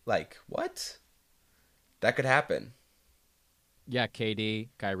 80? Like, what? That could happen. Yeah, KD,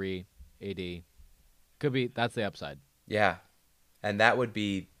 Kyrie, AD. Could be. That's the upside. Yeah. And that would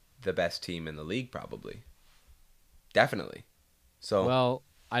be the best team in the league, probably. Definitely. So. Well,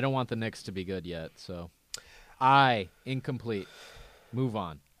 I don't want the Knicks to be good yet, so. Incomplete. Move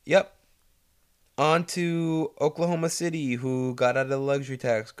on. Yep. On to Oklahoma City, who got out of the luxury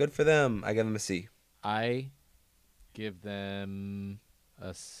tax. Good for them. I give them a C. I give them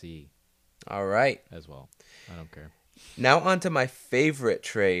a C. All right. As well. I don't care. Now on to my favorite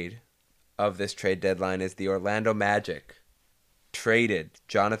trade of this trade deadline is the Orlando Magic. Traded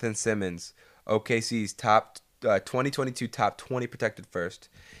Jonathan Simmons, OKC's 2022 top 20 protected first,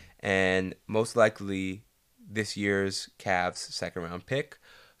 and most likely this year's Cavs second round pick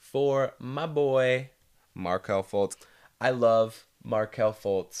for my boy Markelle Fultz. I love Markelle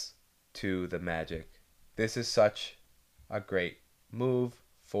Fultz to the Magic. This is such a great move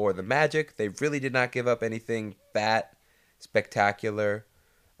for the Magic. They really did not give up anything fat, spectacular.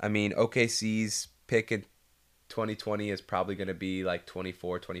 I mean, OKC's pick in 2020 is probably going to be like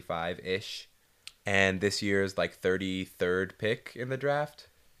 24, 25-ish. And this year's like 33rd pick in the draft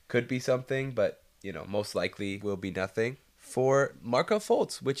could be something, but, most likely will be nothing. For Markelle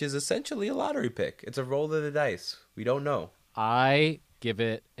Fultz, which is essentially a lottery pick. It's a roll of the dice. We don't know. I give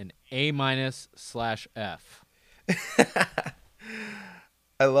it an A-/F.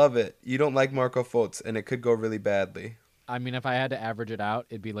 I love it. You don't like Markelle Fultz, and it could go really badly. I mean, if I had to average it out,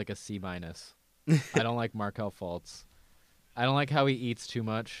 it'd be like a C-. I don't like Markelle Fultz. I don't like how he eats too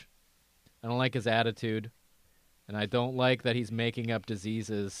much. I don't like his attitude. And I don't like that he's making up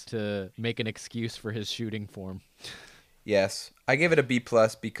diseases to make an excuse for his shooting form. Yes. I give it a B+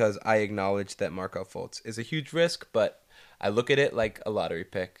 because I acknowledge that Markelle Fultz is a huge risk, but I look at it like a lottery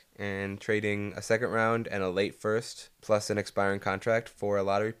pick. And trading a second round and a late first plus an expiring contract for a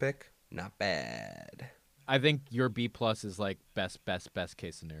lottery pick, not bad. I think your B+ is like best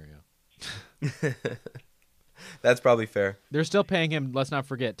case scenario. That's probably fair. They're still paying him, let's not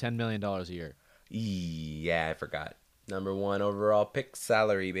forget, $10 million a year. Yeah, I forgot. Number 1 overall pick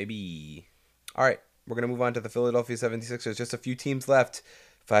salary, baby. All right, we're going to move on to the Philadelphia 76ers. Just a few teams left.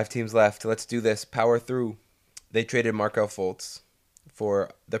 5 teams left. Let's do this. Power through. They traded Markelle Fultz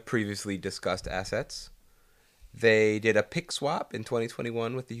for the previously discussed assets. They did a pick swap in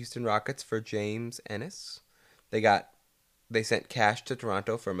 2021 with the Houston Rockets for James Ennis. They sent cash to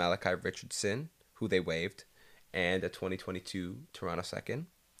Toronto for Malachi Richardson, who they waived, and a 2022 Toronto second.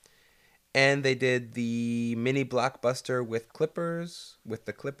 And they did the mini blockbuster with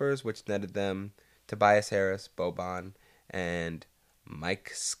the Clippers, which netted them Tobias Harris, Boban, and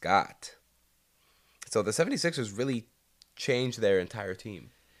Mike Scott. So the 76ers really change their entire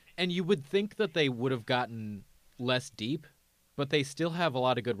team. And you would think that they would have gotten less deep, but they still have a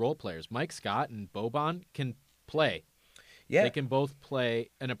lot of good role players. Mike Scott and Boban can play. Yeah. They can both play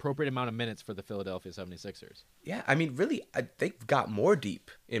an appropriate amount of minutes for the Philadelphia 76ers. Yeah, I mean, really, they've got more deep,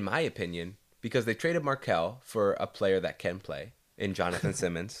 in my opinion, because they traded Markelle for a player that can play in Jonathan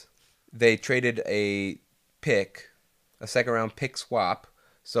Simmons. They traded a second-round pick swap.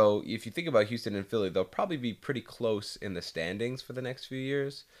 So if you think about Houston and Philly, they'll probably be pretty close in the standings for the next few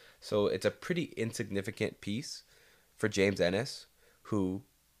years. So it's a pretty insignificant piece for James Ennis, who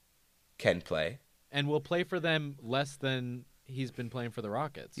can play. And will play for them less than he's been playing for the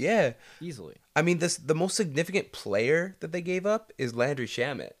Rockets. Yeah. Easily. I mean, the most significant player that they gave up is Landry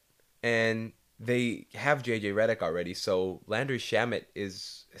Shamet. And they have J.J. Redick already, so Landry Shamet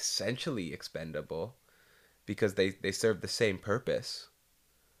is essentially expendable because they serve the same purpose.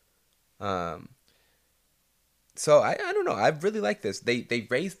 So I don't know. I really like this. They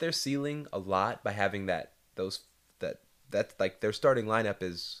raised their ceiling a lot by having that's like their starting lineup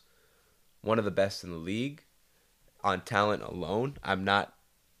is one of the best in the league on talent alone. I'm not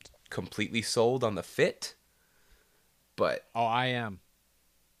completely sold on the fit, but Oh, I am.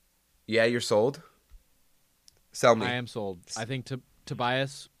 Yeah, you're sold. Sell me. I am sold. I think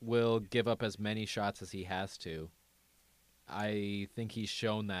Tobias will give up as many shots as he has to. I think he's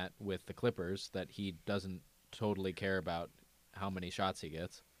shown that with the Clippers, that he doesn't totally care about how many shots he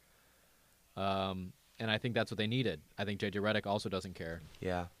gets. And I think that's what they needed. I think J.J. Redick also doesn't care.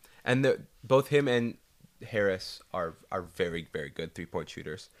 Yeah. And both him and Harris are very, very good three-point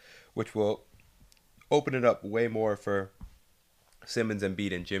shooters, which will open it up way more for Simmons,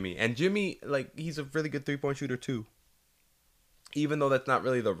 Embiid, and Jimmy. And Jimmy, he's a really good three-point shooter too. Even though that's not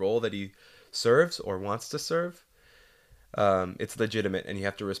really the role that he serves or wants to serve, it's legitimate, and you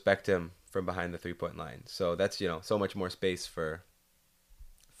have to respect him from behind the three-point line. So that's, so much more space for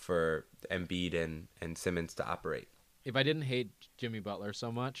Embiid and Simmons to operate. If I didn't hate Jimmy Butler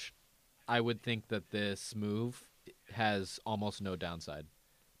so much, I would think that this move has almost no downside.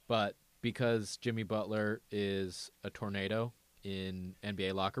 But because Jimmy Butler is a tornado in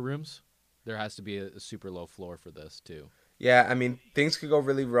NBA locker rooms, there has to be a super low floor for this too. Yeah, I mean, things could go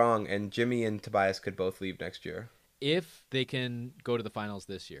really wrong, and Jimmy and Tobias could both leave next year. If they can go to the finals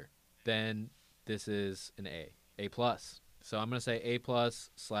this year, then this is an A+. So I'm going to say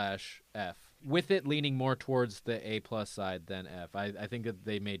A+/F, with it leaning more towards the A+ side than F. I think that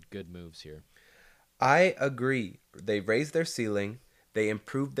they made good moves here. I agree. They raised their ceiling, they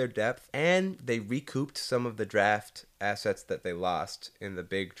improved their depth, and they recouped some of the draft assets that they lost in the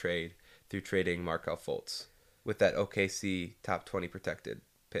big trade through trading Markelle Fultz with that OKC top 20 protected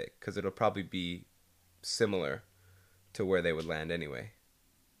pick, because it'll probably be similar to where they would land anyway.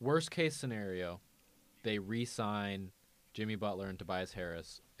 Worst case scenario, they re-sign Jimmy Butler and Tobias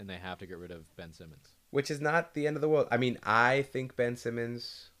Harris, and they have to get rid of Ben Simmons. Which is not the end of the world. I mean, I think Ben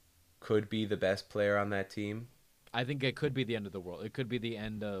Simmons could be the best player on that team. I think it could be the end of the world. It could be the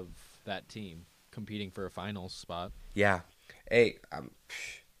end of that team competing for a finals spot. Yeah. Hey,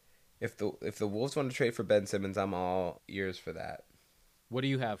 if the Wolves want to trade for Ben Simmons, I'm all ears for that. What do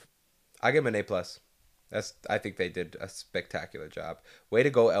you have? I give him an A+. I think they did a spectacular job. Way to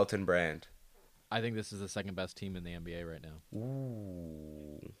go, Elton Brand. I think this is the second best team in the NBA right now.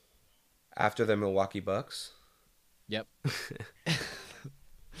 Ooh. After the Milwaukee Bucks? Yep.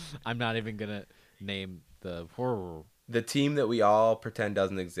 I'm not even going to name the team that we all pretend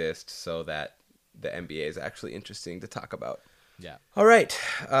doesn't exist so that the NBA is actually interesting to talk about. Yeah. All right.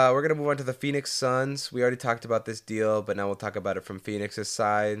 We're going to move on to the Phoenix Suns. We already talked about this deal, but now we'll talk about it from Phoenix's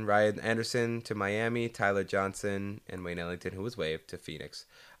side. Ryan Anderson to Miami, Tyler Johnson, and Wayne Ellington, who was waived to Phoenix.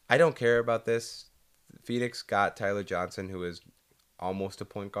 I don't care about this. Phoenix got Tyler Johnson, who is almost a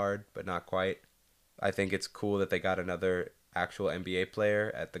point guard, but not quite. I think it's cool that they got another actual NBA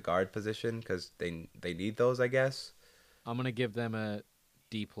player at the guard position because they need those, I guess. I'm going to give them a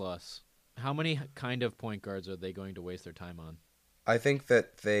D+. How many kind of point guards are they going to waste their time on? I think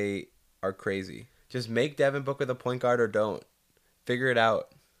that they are crazy. Just make Devin Booker the point guard or don't. Figure it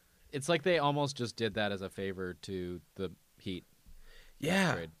out. It's like they almost just did that as a favor to the Heat.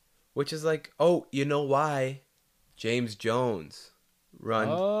 Yeah. Which is like, oh, you know why? James Jones. Run.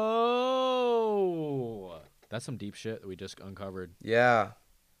 Oh! That's some deep shit that we just uncovered. Yeah.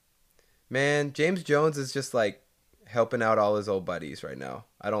 Man, James Jones is just like helping out all his old buddies right now.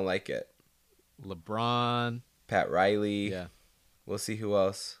 I don't like it. LeBron. Pat Riley. Yeah. We'll see who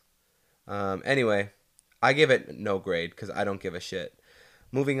else. Anyway, I give it no grade because I don't give a shit.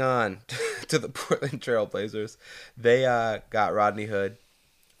 Moving on to the Portland Trail Blazers. They got Rodney Hood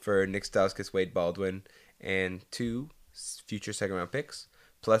for Nick Stauskas, Wade Baldwin, and 2 future second-round picks.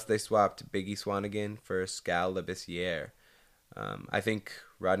 Plus, they swapped Biggie Swanigan for Skal Labissiere. I think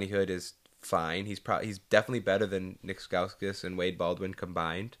Rodney Hood is fine. He's definitely better than Nick Stauskas and Wade Baldwin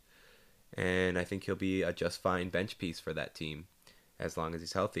combined. And I think he'll be a just fine bench piece for that team as long as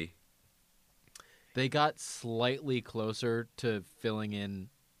he's healthy. They got slightly closer to filling in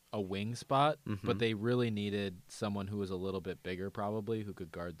a wing spot, but they really needed someone who was a little bit bigger, probably, who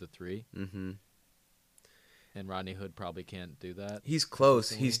could guard the three. Mm-hmm. And Rodney Hood probably can't do that. He's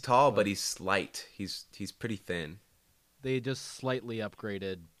close. He's tall, but he's slight. He's pretty thin. They just slightly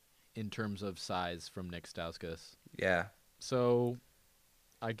upgraded in terms of size from Nick Stauskas. Yeah. So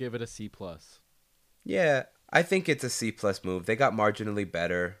I give it a C+. Yeah, I think it's a C+ move. They got marginally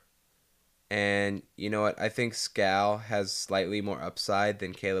better. And you know what? I think Skal has slightly more upside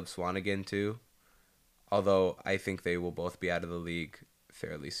than Caleb Swanigan too. Although I think they will both be out of the league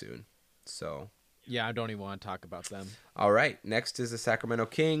fairly soon. So yeah, I don't even want to talk about them. All right. Next is the Sacramento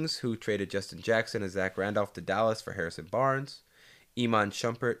Kings, who traded Justin Jackson and Zach Randolph to Dallas for Harrison Barnes, Iman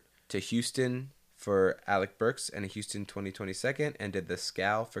Shumpert to Houston for Alec Burks and a Houston 2020 second, and did the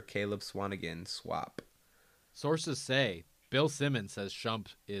Skal for Caleb Swanigan swap. Sources say Bill Simmons says Shump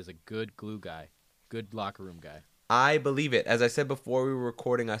is a good glue guy, good locker room guy. I believe it. As I said before we were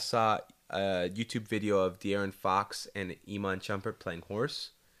recording, I saw a YouTube video of De'Aaron Fox and Iman Shumpert playing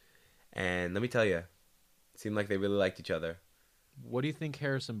horse. And let me tell you, it seemed like they really liked each other. What do you think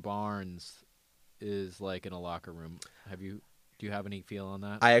Harrison Barnes is like in a locker room? Do you have any feel on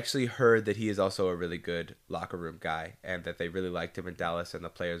that? I actually heard that he is also a really good locker room guy and that they really liked him in Dallas and the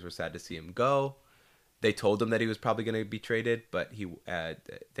players were sad to see him go. They told him that he was probably going to be traded, but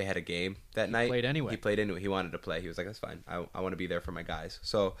they had a game that night. He played anyway. He played anyway. He wanted to play. He was like, that's fine. I want to be there for my guys.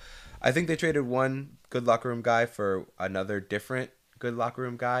 So I think they traded one good locker room guy for another different good locker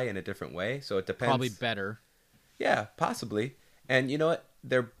room guy in a different way. So it depends. Probably better. Yeah, possibly. And you know what?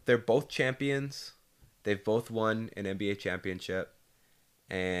 They're both champions. They've both won an NBA championship.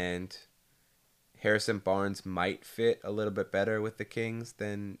 And Harrison Barnes might fit a little bit better with the Kings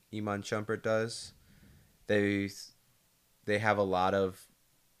than Iman Shumpert does. They have a lot of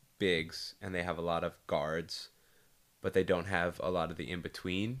bigs and they have a lot of guards, but they don't have a lot of the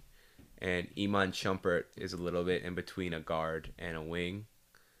in-between. And Iman Shumpert is a little bit in between a guard and a wing.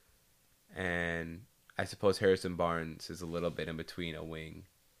 And I suppose Harrison Barnes is a little bit in between a wing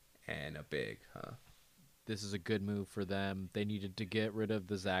and a big, huh? This is a good move for them. They needed to get rid of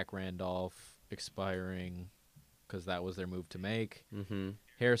the Zach Randolph expiring because that was their move to make. Mm-hmm.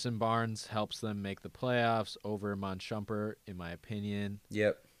 Harrison Barnes helps them make the playoffs over Iman Shumpert, in my opinion.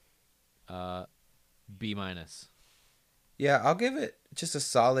 Yep. B-. Yeah, I'll give it just a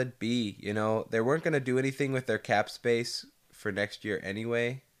solid B. You know, they weren't going to do anything with their cap space for next year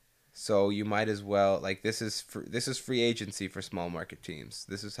anyway. So you might as well, like, this is free agency for small market teams.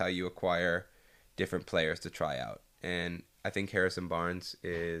 This is how you acquire different players to try out. And I think Harrison Barnes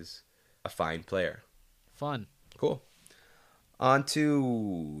is a fine player. Fun. Cool. On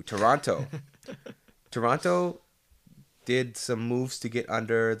to Toronto. Toronto did some moves to get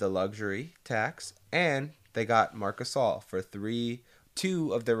under the luxury tax, and they got Marc Gasol for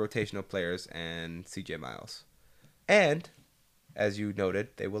two of their rotational players and CJ Miles. And, as you noted,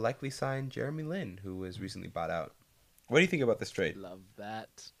 they will likely sign Jeremy Lin, who was recently bought out. What do you think about this trade? Love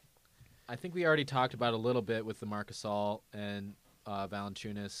that. I think we already talked about a little bit with the Marc Gasol and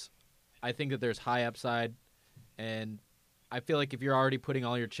Valanciunas. I think that there's high upside, and I feel like if you're already putting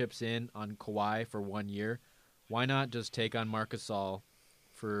all your chips in on Kawhi for 1 year, why not just take on Marc Gasol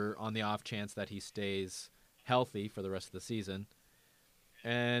on the off chance that he stays healthy for the rest of the season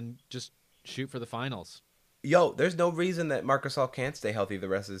and just shoot for the finals? Yo, there's no reason that Marc Gasol can't stay healthy the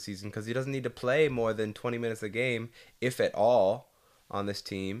rest of the season because he doesn't need to play more than 20 minutes a game, if at all, on this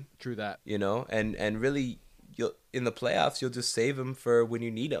team. True that. You know, and really, in the playoffs, you'll just save him for when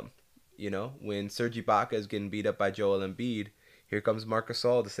you need him. You know, when Serge Ibaka is getting beat up by Joel Embiid, here comes Marc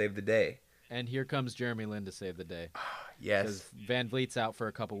Gasol to save the day. And here comes Jeremy Lin to save the day. Yes. Because Van Vliet's out for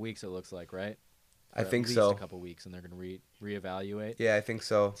a couple weeks, it looks like, right? I think at least so. A couple weeks, and they're going to reevaluate. Yeah, I think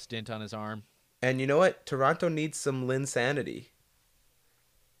so. Stint on his arm. And you know what? Toronto needs some Lin sanity.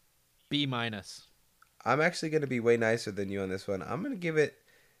 B-. I'm actually going to be way nicer than you on this one. I'm not going to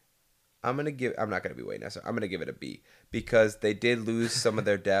be way nicer. I'm going to give it a B because they did lose some of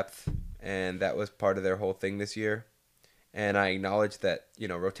their depth, and that was part of their whole thing this year. And I acknowledge that, you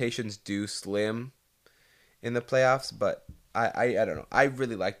know, rotations do slim in the playoffs, but I don't know. I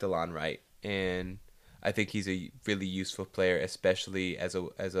really like DeLon Wright, and I think he's a really useful player, especially as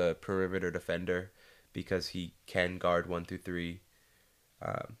a perimeter defender, because he can guard 1 through 3,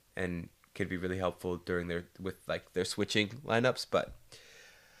 and can be really helpful during their switching lineups. But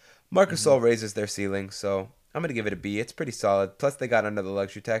Marcus Gasol raises their ceiling, so I'm gonna give it a B. It's pretty solid. Plus they got under the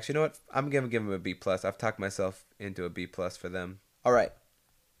luxury tax. You know what? I'm gonna give them a B plus. I've talked myself into a B plus for them. All right.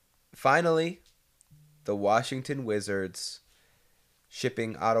 Finally, the Washington Wizards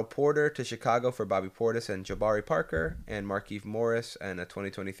shipping Otto Porter to Chicago for Bobby Portis and Jabari Parker, and Markieff Morris and a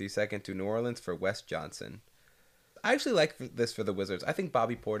 2023 second to New Orleans for Wes Johnson. I actually like this for the Wizards. I think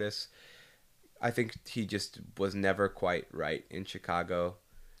Bobby Portis, I think he just was never quite right in Chicago.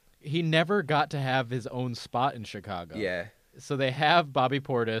 He never got to have his own spot in Chicago. Yeah. So they have Bobby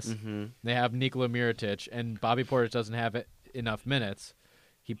Portis, Mm-hmm. they have Nikola Mirotic, and Bobby Portis doesn't have enough minutes.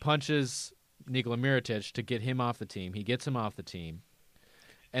 He punches Nikola Mirotic to get him off the team. He gets him off the team.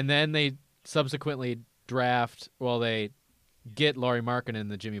 And then they subsequently they get Lauri Markkanen in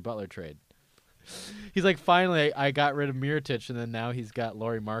the Jimmy Butler trade. He's like, finally, I got rid of Mirotic, and then now he's got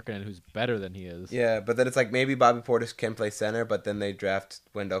Lauri Markkanen, who's better than he is. Yeah, but then it's like maybe Bobby Portis can play center, but then they draft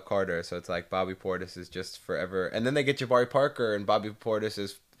Wendell Carter, so it's like Bobby Portis is just forever. And then they get Jabari Parker, and Bobby Portis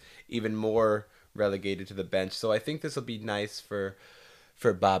is even more relegated to the bench. So I think this will be nice for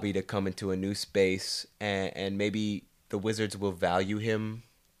Bobby to come into a new space, and maybe the Wizards will value him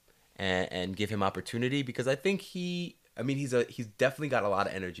and give him opportunity, because I think he's definitely got a lot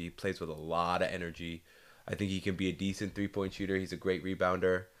of energy. He plays with a lot of energy. I think he can be a decent 3-point shooter. He's a great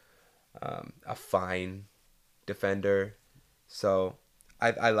rebounder, a fine defender. So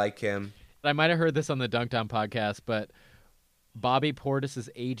I like him. I might have heard this on the Dunkdown podcast, but Bobby Portis'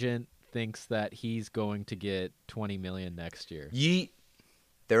 agent thinks that he's going to get $20 million next year. Yeet.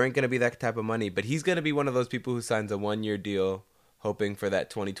 There ain't going to be that type of money, but he's going to be one of those people who signs a 1-year deal hoping for that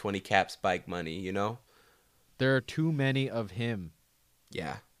 2020 cap spike money, you know? There are too many of him.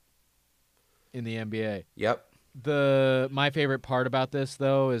 Yeah. In the NBA. Yep. My favorite part about this,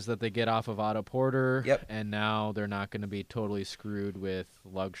 though, is that they get off of Otto Porter. Yep. And now they're not going to be totally screwed with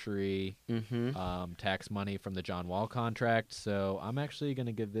luxury tax money from the John Wall contract. So I'm actually going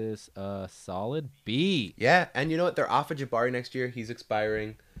to give this a solid B. Yeah, and you know what? They're off of Jabari next year. He's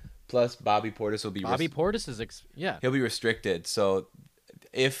expiring. Plus, Bobby Portis will be... Portis is... He'll be restricted. So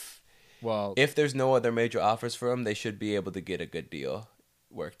if there's no other major offers for him, they should be able to get a good deal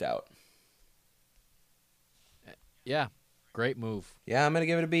worked out. Yeah, great move. Yeah, I'm going to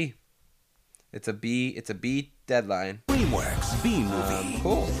give it a B. It's a B deadline. DreamWorks B movie.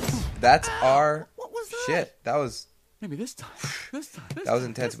 Cool. That's our What was that? shit. That was Maybe this time. that was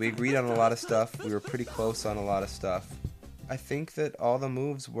intense. We agreed on a lot of stuff. We were pretty close on a lot of stuff. I think that all the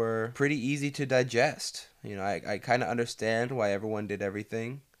moves were pretty easy to digest. You know, I kind of understand why everyone did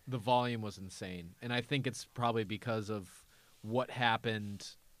everything. The volume was insane. And I think it's probably because of what happened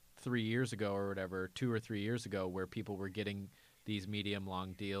 3 years ago or whatever, 2 or 3 years ago, where people were getting these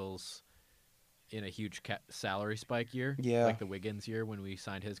medium-long deals in a huge salary spike year. Yeah. Like the Wiggins year when we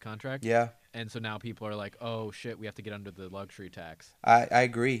signed his contract. Yeah. And so now people are like, oh, shit, we have to get under the luxury tax. I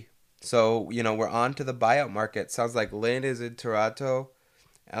agree. So, you know, we're on to the buyout market. Sounds like Lynn is in Toronto.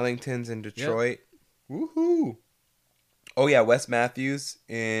 Ellington's in Detroit. Yep. Woohoo! Oh, yeah, Wes Matthews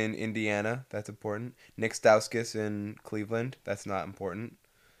in Indiana. That's important. Nick Stauskas in Cleveland. That's not important.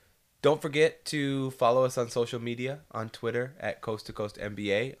 Don't forget to follow us on social media, on Twitter at Coast to Coast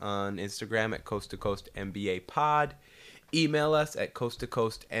NBA, on Instagram at Coast to Coast NBA Pod. Email us at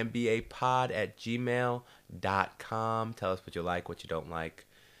coasttocoastnbapod@gmail.com. Tell us what you like, what you don't like.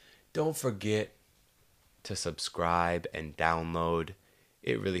 Don't forget to subscribe and download.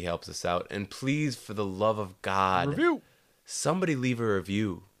 It really helps us out. And please, for the love of God, Review. Somebody leave a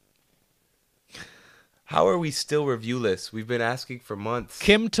review. How are we still reviewless? We've been asking for months.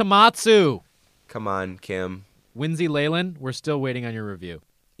 Kim Tamatsu. Come on, Kim. Lindsay Leyland, we're still waiting on your review.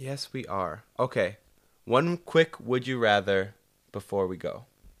 Yes, we are. Okay. One quick would you rather before we go.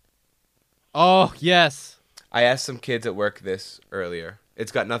 Oh, yes. I asked some kids at work this earlier.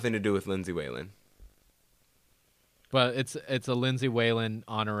 It's got nothing to do with Lindsay Whalen. But it's a Lindsay Whalen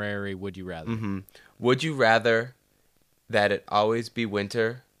honorary would you rather. Mm-hmm. Would you rather that it always be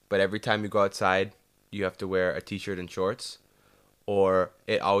winter, but every time you go outside, you have to wear a t-shirt and shorts? Or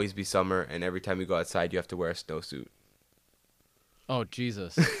it always be summer, and every time you go outside, you have to wear a snowsuit? Oh,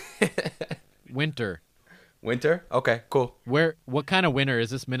 Jesus. Winter. Winter? Okay, cool. What kind of winter? Is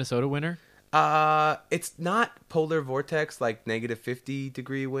this Minnesota winter? It's not polar vortex, like negative 50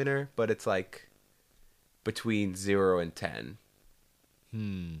 degree winter, but it's like between 0 and 10.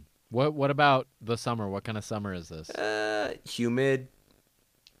 What about the summer? What kind of summer is this? Humid,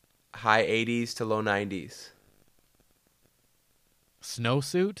 high 80s to low 90s.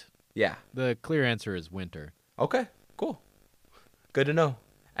 Snowsuit? Yeah. The clear answer is winter. Okay, cool. Good to know.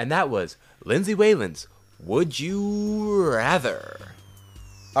 And that was Lindsay Whalen's Would You Rather.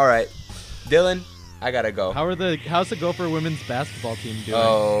 All right, Dylan, I gotta go. How's the Gopher women's basketball team doing?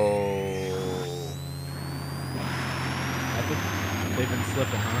 Oh. I think they've been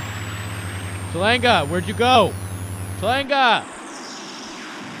slipping, huh? Chalanga, where'd you go? Chalanga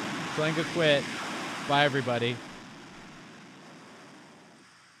quit. Bye, everybody.